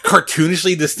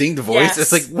cartoonishly distinct voice.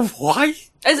 Yes. It's like, why?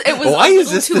 As it was Why a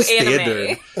is little this too the anime.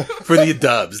 standard for the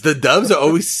dubs? The dubs are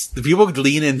always, the people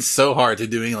lean in so hard to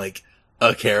doing like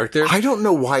a character. I don't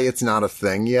know why it's not a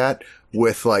thing yet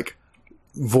with like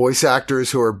voice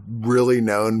actors who are really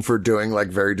known for doing like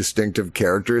very distinctive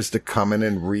characters to come in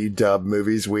and redub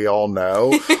movies we all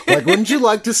know. Like, wouldn't you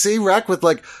like to see Rec with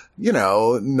like, you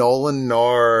know, Nolan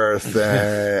North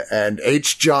and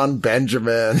H. John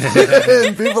Benjamin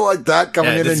and people like that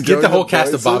coming in just and get doing the whole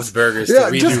cast of voices? Bob's Burgers Yeah,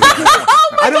 to redo just- that.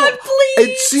 Oh my god, please!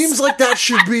 It seems like that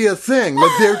should be a thing.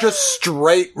 Like they're just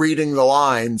straight reading the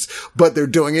lines, but they're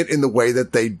doing it in the way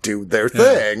that they do their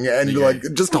thing, and like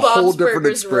just a whole Bob's different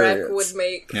Burgers Rec experience. would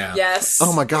make, Yeah. yes.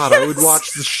 Oh my god, I would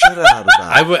watch the shit out of that.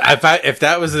 I would, if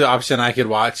that was the option I could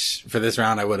watch for this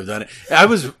round, I would have done it. I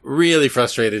was really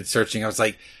frustrated searching. I was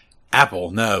like,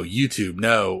 Apple, no. YouTube,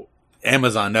 no.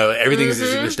 Amazon, no. Everything's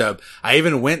this English dub. I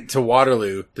even went to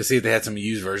Waterloo to see if they had some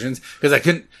used versions because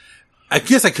I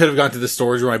guess I could have gone to the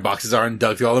stores where my boxes are and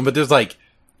dug through all them, but there's like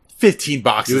 15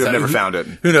 boxes. You would have that- never found it.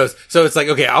 Who knows? So it's like,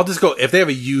 okay, I'll just go, if they have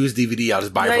a used DVD, I'll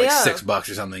just buy it for like Yeah. $6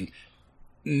 or something.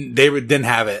 They didn't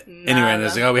have it anywhere, and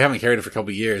it's like, oh, we haven't carried it for a couple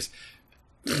of years.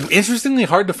 Interestingly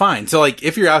hard to find. So like,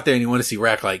 if you're out there and you want to see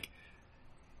Rec, like,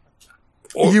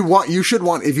 You should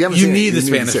want, if you haven't you seen it, need the to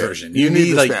Spanish see it. version. You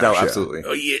need the like, Spanish, No, yeah. absolutely.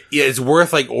 oh, yeah, it's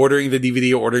worth like ordering the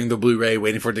DVD or ordering the Blu-ray,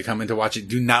 waiting for it to come in to watch it.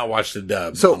 Do not watch the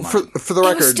dub. So online. for the It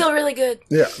record, was still really good.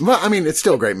 yeah, well, I mean, it's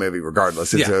still a great movie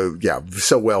regardless. It's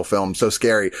so well filmed, so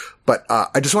scary. But,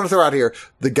 I just want to throw out here,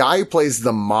 the guy who plays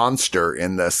the monster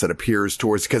in this that appears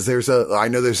towards, cause I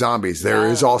know there's zombies. There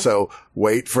is also,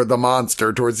 wait for the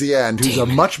monster towards the end, who's a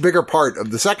much bigger part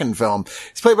of the second film.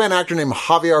 He's played by an actor named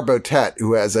Javier Botet,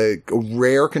 who has a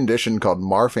rare condition called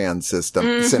Marfan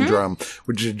syndrome,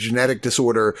 which is a genetic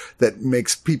disorder that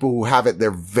makes people who have it,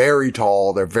 they're very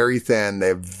tall, they're very thin, they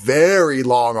have very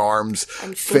long arms,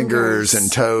 And fingers and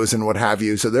toes and what have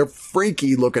you. So they're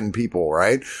freaky looking people,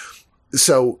 right?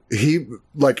 So he,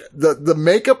 like, the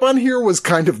makeup on here was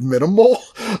kind of minimal,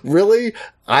 really.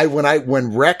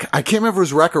 When Rec, I can't remember if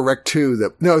it was Rec or Rec 2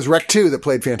 it was Rec 2 that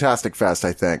played Fantastic Fest,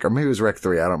 I think. Or maybe it was Rec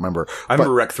 3, I don't remember. I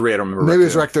remember Rec 3, I don't remember Maybe it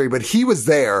was 2. Rec 3, but he was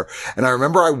there. And I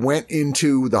remember I went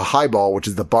into the Highball, which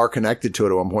is the bar connected to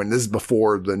it at one point. This is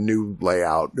before the new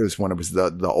layout. It was when it was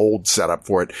the old setup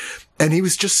for it. And he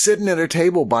was just sitting at a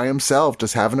table by himself,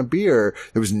 just having a beer.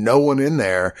 There was no one in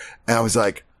there. And I was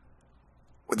like,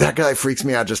 that guy freaks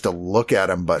me out just to look at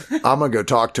him, but I'm going to go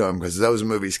talk to him because those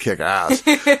movies kick ass.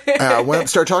 I went up and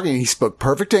started talking, and he spoke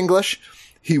perfect English.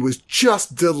 He was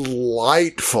just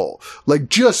delightful. Like,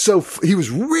 just so, he was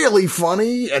really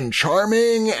funny and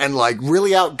charming and like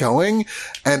really outgoing.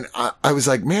 And I was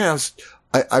like, man,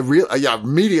 I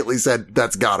immediately said,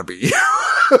 that's gotta be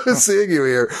seeing you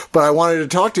here. But I wanted to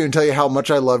talk to you and tell you how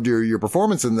much I loved your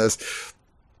performance in this.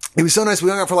 It was so nice. We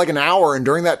hung out for like an hour, and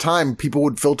during that time, people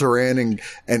would filter in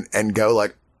and go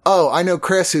like, oh, I know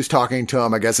Chris who's talking to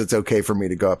him. I guess it's okay for me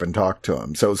to go up and talk to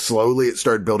him. So slowly it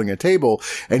started building a table,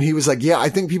 and he was like, yeah, I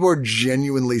think people are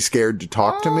genuinely scared to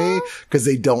talk to me because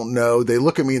they don't know. They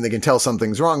look at me and they can tell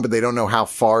something's wrong, but they don't know how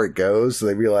far it goes. So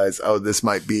they realize, oh, this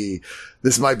might be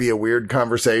a weird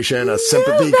conversation, a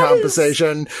sympathy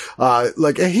conversation.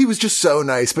 Like, he was just so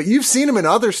nice, but you've seen him in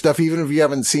other stuff, even if you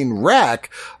haven't seen Rec.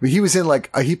 I mean, he was in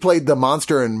like, he played the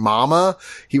monster in Mama.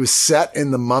 He was Set in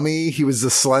The Mummy. He was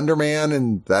the Slender Man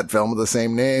in that film with the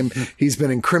same name. He's been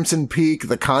in Crimson Peak,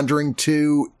 The Conjuring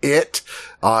 2, It.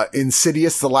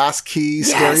 Insidious, The Last Key,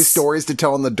 Scary Stories to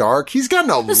Tell in the Dark. He's gotten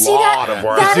a lot of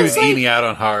work. This dude's eating out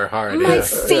on horror.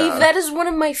 That is one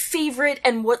of my favorite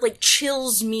and what like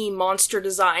chills me monster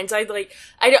designs. I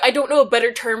don't know a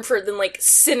better term for it than like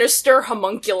sinister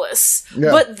homunculus.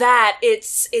 Yeah. But that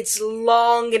it's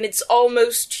long and it's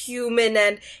almost human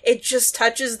and it just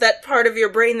touches that part of your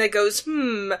brain that goes,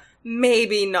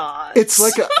 maybe not. It's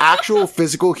like an actual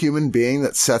physical human being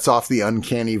that sets off the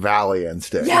uncanny valley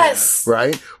instinct. Yes.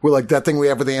 Right? We're like that thing we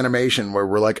have with the animation where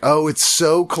we're like, oh, it's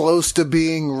so close to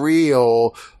being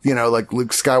real, you know, like Luke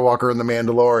Skywalker in The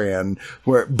Mandalorian,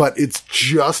 but it's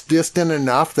just distant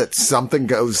enough that something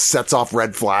sets off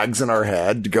red flags in our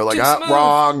head to go like,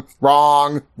 wrong,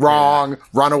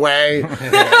 run away.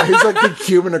 He's like the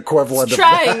human equivalent He's of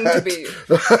trying that. to be.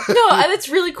 No, and it's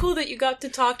really cool that you got to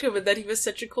talk to him and that he was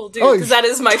such a cool dude, because that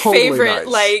is my totally favorite,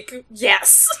 nice.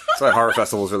 yes. That's why horror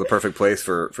festivals are the perfect place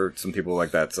for some people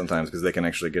like that sometimes, because they can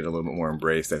actually get a little bit more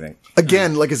embraced, I think.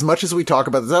 Again, like as much as we talk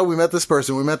about this, oh, we met this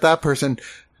person, we met that person,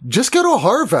 just go to a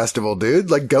horror festival,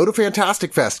 dude. Like go to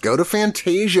Fantastic Fest, go to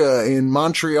Fantasia in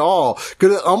Montreal, go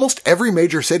to almost every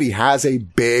major city has a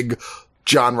big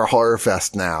genre horror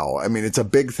fest now. I mean, it's a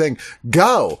big thing.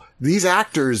 Go. These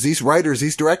actors, these writers,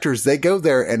 these directors, they go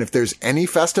there. And if there's any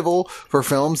festival for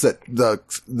films that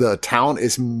the town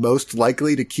is most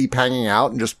likely to keep hanging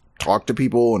out and just talk to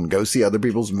people and go see other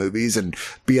people's movies and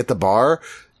be at the bar,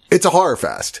 it's a horror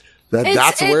fest.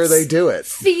 That's where they do it.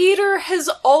 Theater has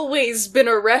always been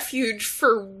a refuge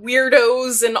for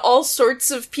weirdos and all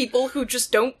sorts of people who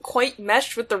just don't quite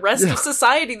mesh with the rest of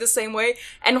society the same way,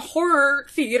 and horror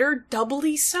theater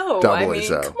doubly so.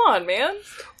 Come on, man.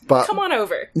 But, come on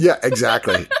over. Yeah,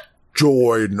 exactly.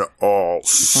 Join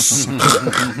us. We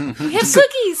have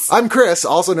cookies. I'm Chris,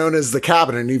 also known as the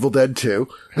Cabin in Evil Dead 2.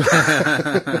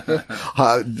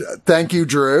 Thank you,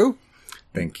 Drew.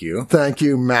 Thank you. Thank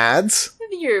you, Mads.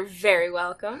 You're very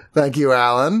welcome. Thank you,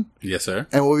 Alan. Yes, sir.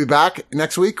 And we'll be back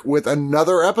next week with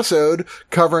another episode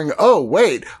covering, oh,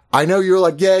 wait, I know you're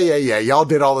like, yeah, y'all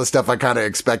did all the stuff I kind of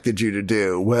expected you to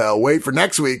do. Well, wait for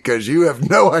next week because you have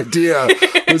no idea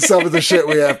with some of the shit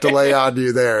we have to lay on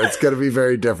you there. It's going to be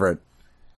very different.